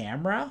your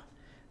camera.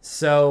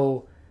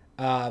 So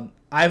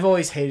I've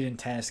always hated in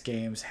tennis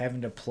games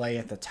having to play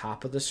at the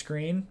top of the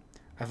screen.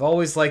 I've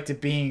always liked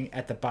it being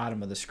at the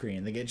bottom of the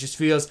screen. Like it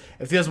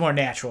feels more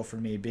natural for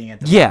me being at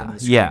the bottom of the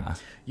screen. Yeah.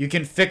 You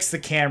can fix the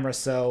camera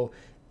so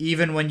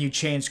even when you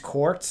change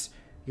courts,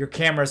 your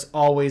camera's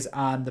always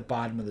on the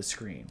bottom of the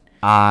screen.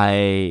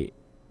 I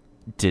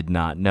did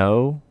not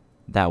know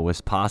that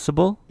was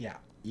possible. Yeah,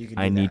 you can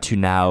do I need to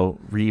now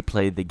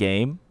replay the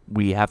game.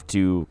 We have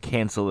to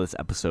cancel this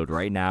episode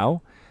right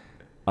now.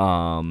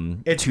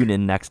 Tune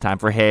in next time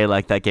for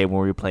that game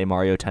where we play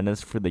Mario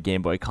Tennis for the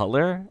Game Boy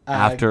Color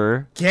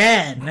after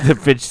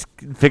the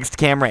fixed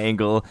camera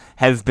angle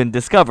has been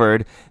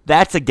discovered.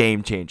 That's a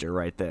game changer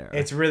right there.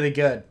 It's really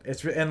good.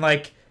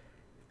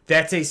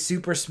 That's a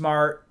super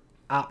smart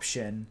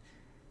option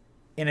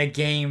in a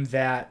game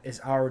that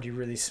is already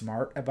really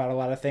smart about a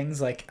lot of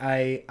things. Like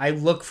I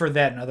look for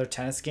that in other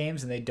tennis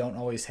games and they don't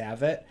always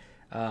have it.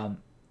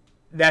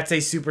 That's a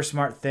super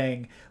smart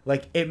thing.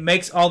 Like it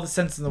makes all the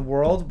sense in the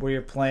world where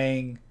you're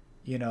playing,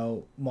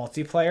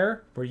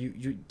 multiplayer, where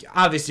you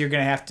obviously you're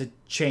gonna have to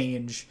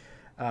change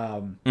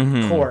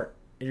court.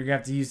 You're gonna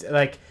have to use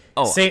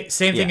same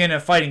thing in a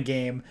fighting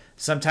game.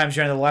 Sometimes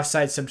you're on the left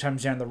side,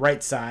 sometimes you're on the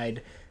right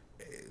side.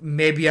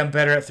 Maybe I'm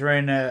better at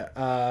throwing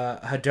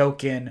a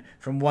Hadoken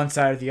from one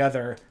side or the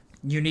other.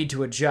 You need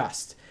to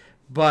adjust.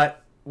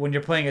 But when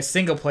you're playing a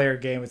single player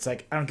game, it's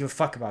like I don't give a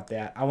fuck about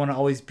that. I want to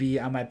always be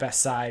on my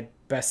best side,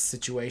 best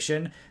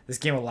situation. This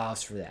game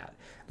allows for that.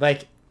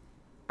 Like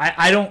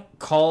I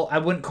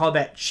wouldn't call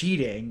that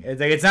cheating.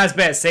 It's not as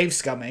bad as save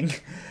scumming,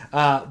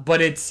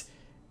 but it's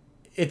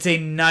a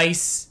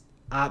nice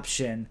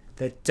option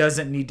that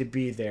doesn't need to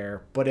be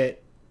there, but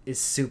it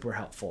is super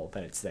helpful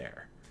that it's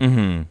there.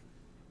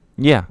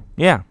 Yeah.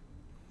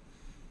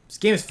 This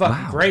game is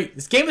fucking great.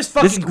 This game is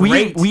fucking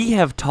great. We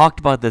have talked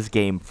about this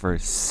game for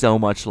so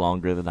much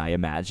longer than I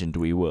imagined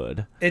we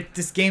would.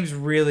 This game's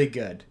really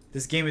good.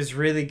 This game is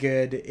really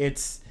good.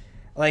 It's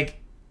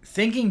like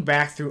thinking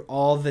back through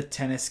all the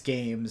tennis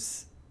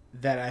games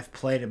that I've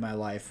played in my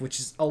life, which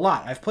is a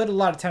lot. I've played a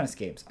lot of tennis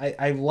games.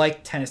 I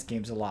like tennis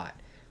games a lot.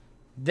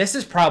 This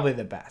is probably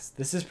the best.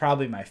 This is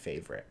probably my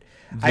favorite.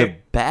 The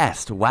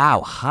best.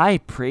 Wow, high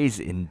praise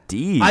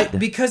indeed.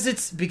 Because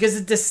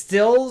it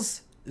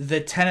distills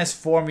the tennis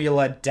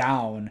formula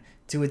down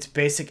to its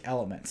basic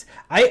elements.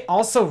 I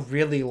also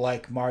really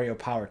like Mario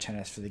Power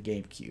Tennis for the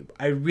GameCube.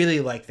 I really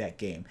like that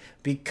game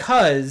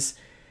because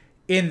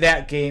in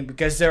that game,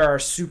 because there are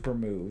super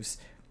moves,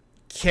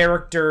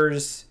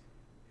 characters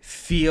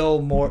feel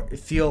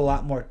a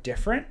lot more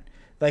different.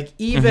 Like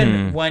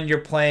even when you're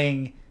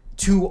playing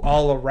two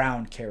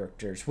all-around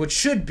characters, which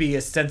should be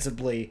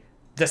ostensibly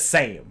the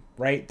same,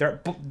 right?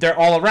 They're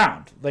all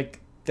around, like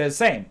they're the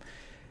same.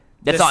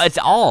 It's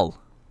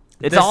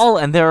all,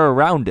 and they're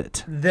around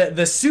it.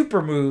 The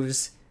super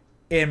moves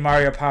in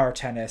Mario Power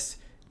Tennis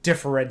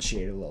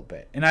differentiate a little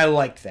bit, and I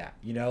like that.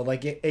 You know,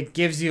 like it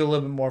gives you a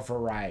little bit more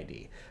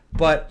variety.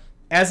 But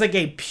as like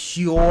a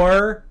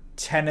pure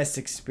tennis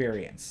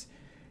experience,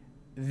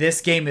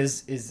 this game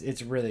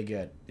it's really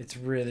good. It's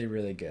really,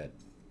 really good.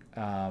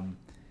 And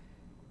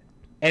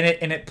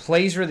it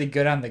plays really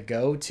good on the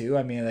go too.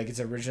 I mean, like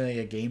it's originally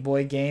a Game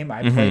Boy game.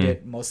 I played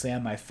it mostly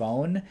on my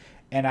phone,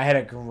 and I had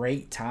a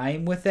great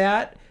time with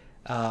that.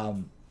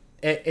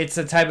 It's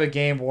the type of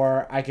game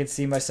where I could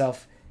see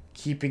myself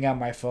keeping on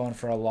my phone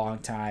for a long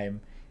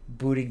time,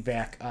 booting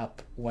back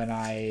up when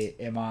I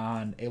am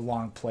on a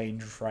long plane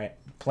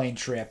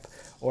trip,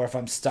 or if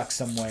I'm stuck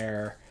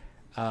somewhere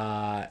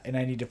and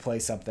I need to play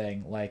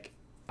something. Like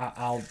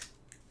I'll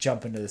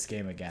jump into this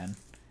game again.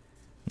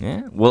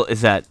 Yeah. Well,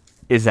 is that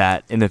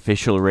an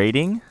official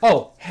rating?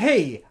 Oh,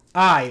 hey,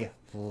 I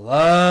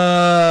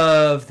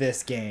love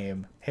this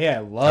game. Hey, I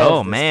love Oh,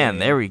 this man, game.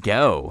 there we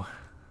go.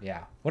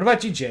 Yeah. What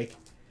about you, Jake?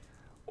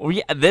 Well,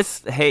 yeah,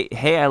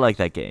 hey, I like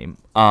that game.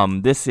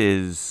 This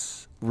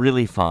is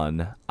really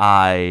fun.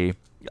 I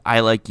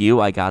like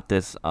you. I got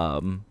this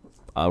a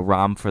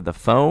ROM for the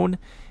phone,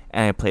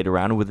 and I played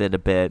around with it a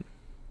bit.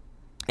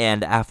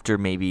 And after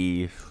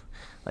maybe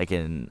like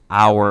an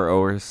hour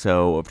or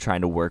so of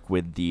trying to work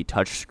with the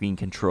touchscreen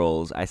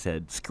controls, I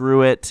said,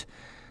 screw it.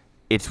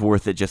 It's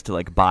worth it just to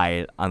like buy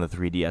it on the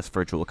 3DS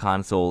Virtual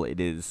Console. It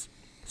is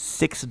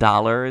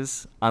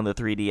 $6 on the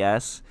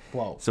 3DS.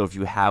 Whoa. So if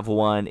you have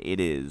one, it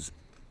is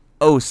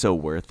oh so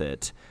worth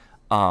it.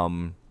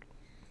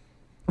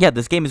 Yeah,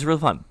 this game is really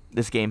fun.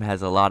 This game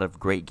has a lot of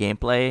great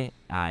gameplay.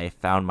 I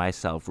found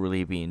myself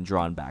really being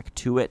drawn back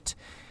to it.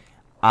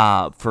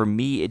 For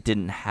me, it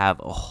didn't have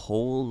a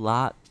whole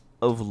lot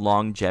of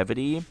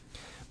longevity,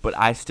 but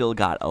I still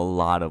got a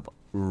lot of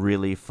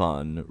really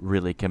fun,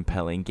 really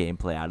compelling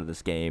gameplay out of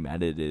this game,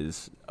 and it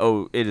is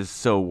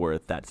so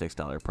worth that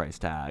 $6 price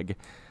tag.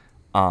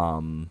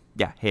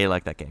 Yeah, hey, I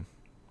like that game.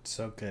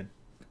 So good.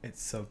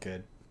 It's so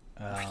good.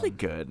 Really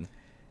good.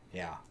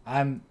 Yeah,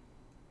 I'm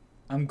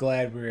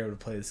glad we were able to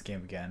play this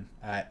game again.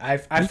 I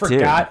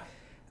forgot,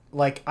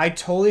 like I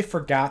totally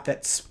forgot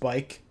that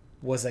Spike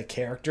was a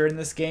character in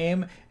this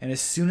game, and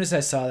as soon as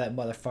I saw that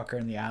motherfucker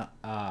in the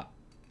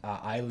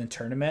island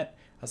tournament,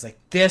 I was like,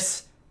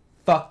 this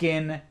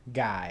fucking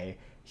guy.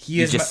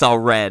 You just saw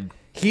red.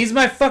 He's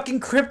my fucking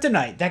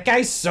kryptonite. That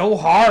guy's so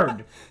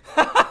hard.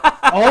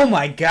 Oh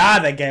my god,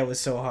 that guy was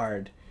so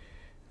hard.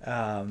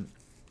 The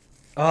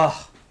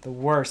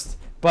worst.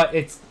 But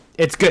it's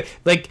good.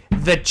 Like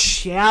the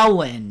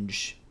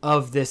challenge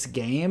of this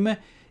game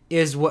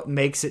is what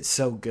makes it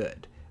so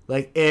good.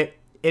 Like it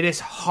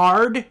is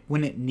hard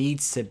when it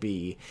needs to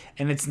be,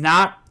 and it's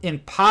not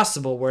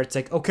impossible where it's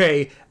like,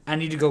 okay, I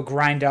need to go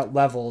grind out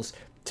levels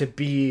to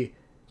be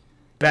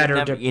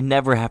better. You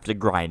never have to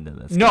grind in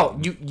this. No,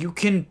 game. you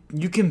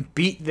can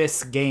beat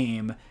this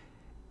game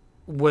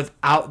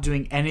without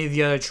doing any of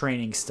the other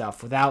training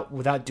stuff,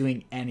 without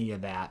doing any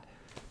of that.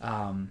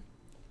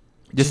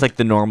 Just like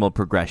the normal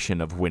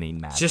progression of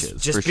winning matches.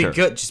 Just be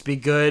good. Just be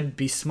good.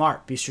 Be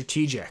smart. Be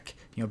strategic.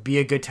 Be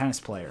a good tennis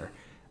player,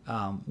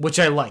 which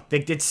I like.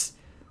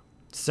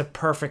 It's a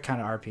perfect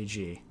kind of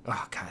RPG.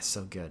 Oh god, it's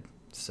so good,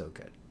 so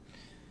good.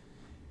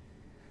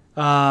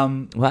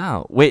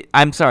 Wow. Wait,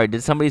 I'm sorry.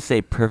 Did somebody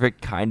say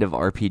perfect kind of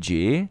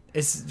RPG?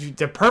 It's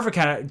the perfect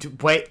kind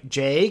of. Wait,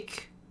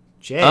 Jake.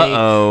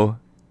 Uh-oh.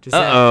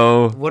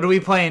 What are we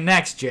playing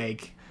next,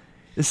 Jake?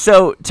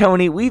 So,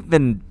 Tony, we've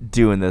been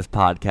doing this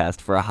podcast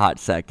for a hot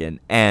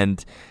second,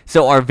 and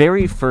so our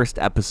very first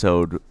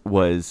episode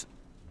was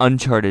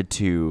Uncharted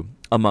 2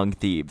 Among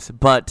Thieves,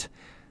 but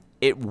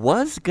it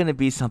was going to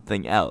be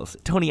something else.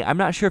 Tony, I'm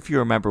not sure if you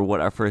remember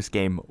what our first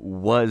game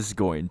was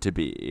going to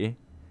be.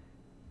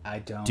 I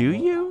don't. Do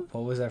you?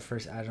 What was our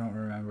first? I don't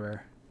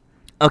remember.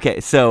 Okay,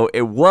 so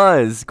it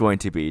was going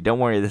to be, don't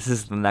worry, this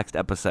is the next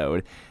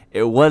episode,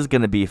 it was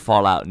going to be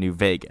Fallout New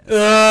Vegas.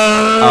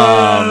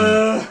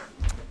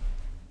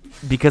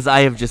 Because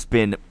I have just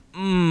been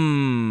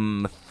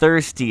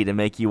thirsty to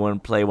make you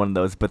want to play one of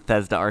those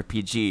Bethesda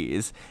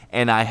RPGs,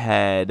 and I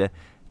had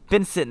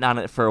been sitting on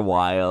it for a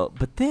while,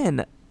 but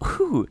then,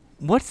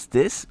 what's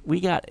this? We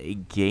got a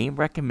game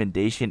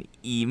recommendation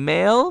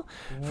email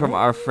from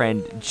our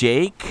friend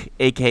Jake,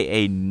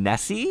 aka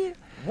Nessie.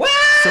 What?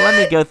 So let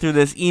me go through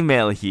this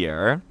email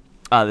here.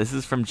 This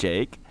is from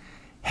Jake.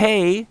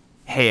 Hey,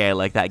 Hey, I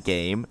Like That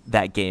Game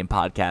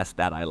podcast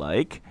that I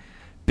like.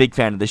 Big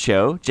fan of the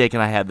show. Jake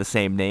and I have the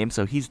same name,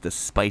 so he's the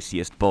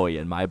spiciest boy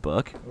in my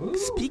book. Ooh.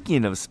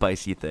 Speaking of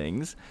spicy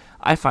things,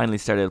 I finally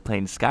started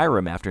playing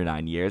Skyrim after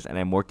 9 years, and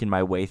I'm working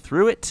my way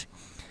through it.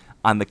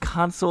 On the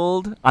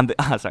console,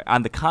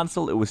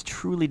 it was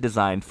truly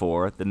designed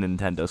for the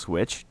Nintendo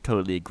Switch.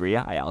 Totally agree.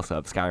 I also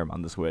have Skyrim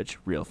on the Switch.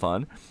 Real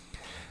fun.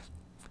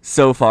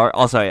 So far,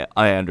 also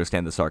I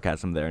understand the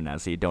sarcasm there,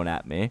 Nancy. Don't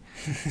at me.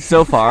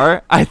 So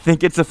far, I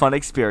think it's a fun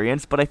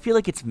experience, but I feel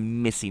like it's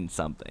missing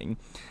something.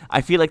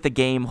 I feel like the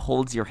game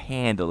holds your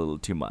hand a little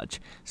too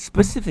much.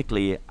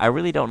 Specifically, I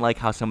really don't like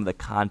how some of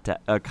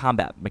the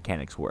combat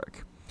mechanics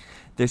work.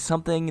 There's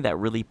something that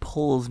really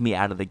pulls me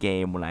out of the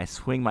game when I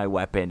swing my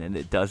weapon and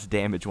it does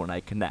damage when I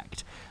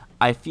connect.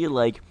 I feel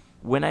like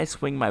when I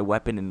swing my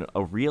weapon in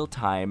a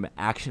real-time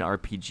action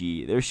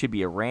RPG, there should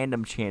be a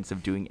random chance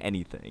of doing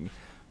anything.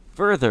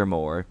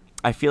 Furthermore,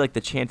 I feel like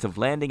the chance of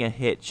landing a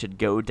hit should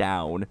go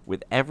down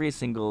with every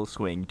single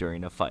swing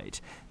during a fight.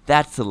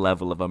 That's the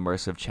level of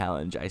immersive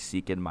challenge I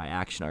seek in my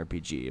action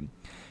RPG.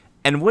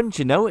 And wouldn't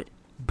you know it,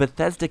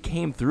 Bethesda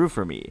came through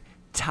for me.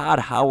 Todd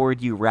Howard,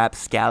 you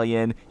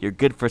rapscallion, you're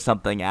good for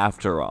something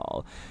after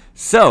all.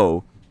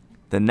 So,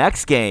 the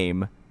next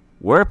game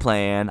we're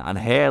playing on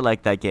Hey I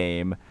Like That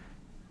Game,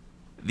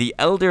 The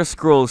Elder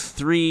Scrolls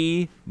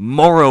III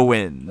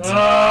Morrowind.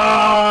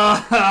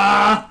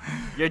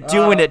 You're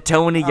doing it,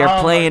 Tony. You're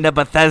playing a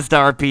Bethesda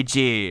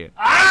RPG.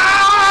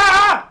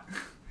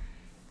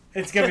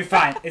 It's going to be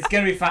fine. It's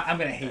going to be fine. I'm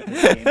going to hate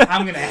this game.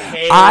 I'm going to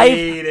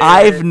hate it.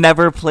 I've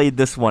never played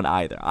this one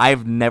either.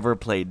 I've never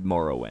played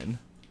Morrowind.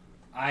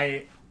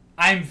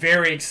 I'm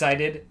very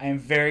excited. I'm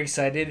very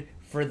excited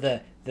for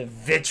the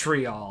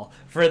vitriol,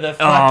 for the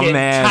fucking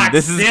toxicity.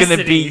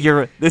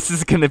 This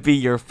is gonna be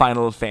your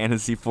Final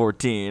Fantasy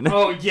 14.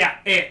 Oh yeah,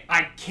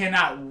 I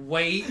cannot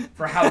wait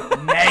for how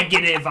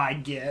negative I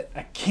get.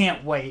 I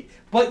can't wait.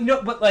 But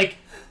like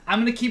I'm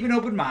gonna keep an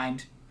open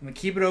mind.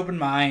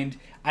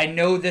 I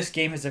know this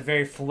game is a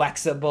very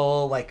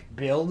flexible like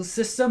build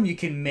system. You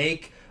can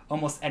make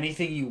almost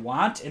anything you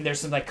want, and there's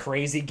some like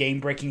crazy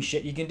game-breaking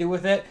shit you can do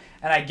with it.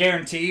 And I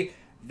guarantee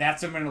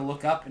that's what I'm going to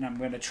look up and I'm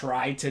going to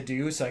try to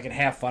do so I can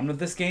have fun with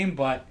this game.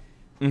 But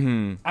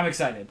I'm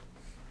excited.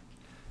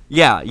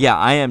 Yeah,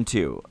 I am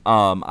too.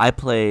 I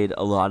played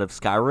a lot of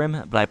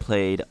Skyrim, but I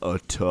played a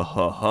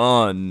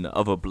ton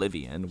of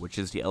Oblivion, which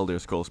is the Elder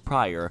Scrolls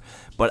prior.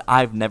 But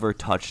I've never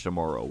touched a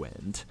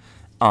Morrowind.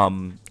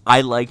 I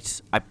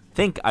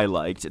think I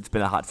liked. It's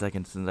been a hot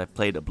second since I've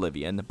played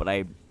Oblivion, but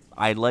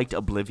I liked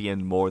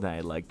Oblivion more than I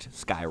liked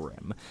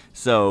Skyrim.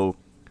 So,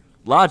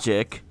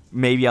 logic,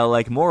 maybe I'll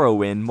like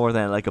Morrowind more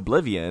than I like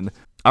Oblivion.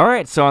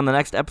 Alright, so on the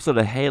next episode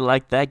of Hey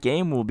Like That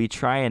Game, we'll be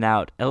trying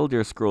out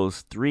Elder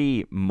Scrolls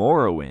III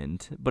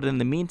Morrowind. But in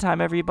the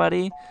meantime,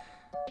 everybody,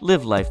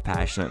 live life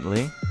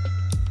passionately.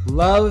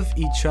 Love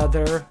each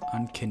other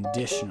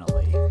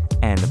unconditionally.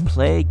 And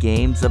play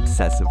games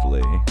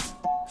obsessively.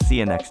 See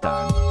you next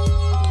time.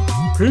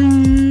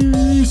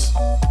 Peace!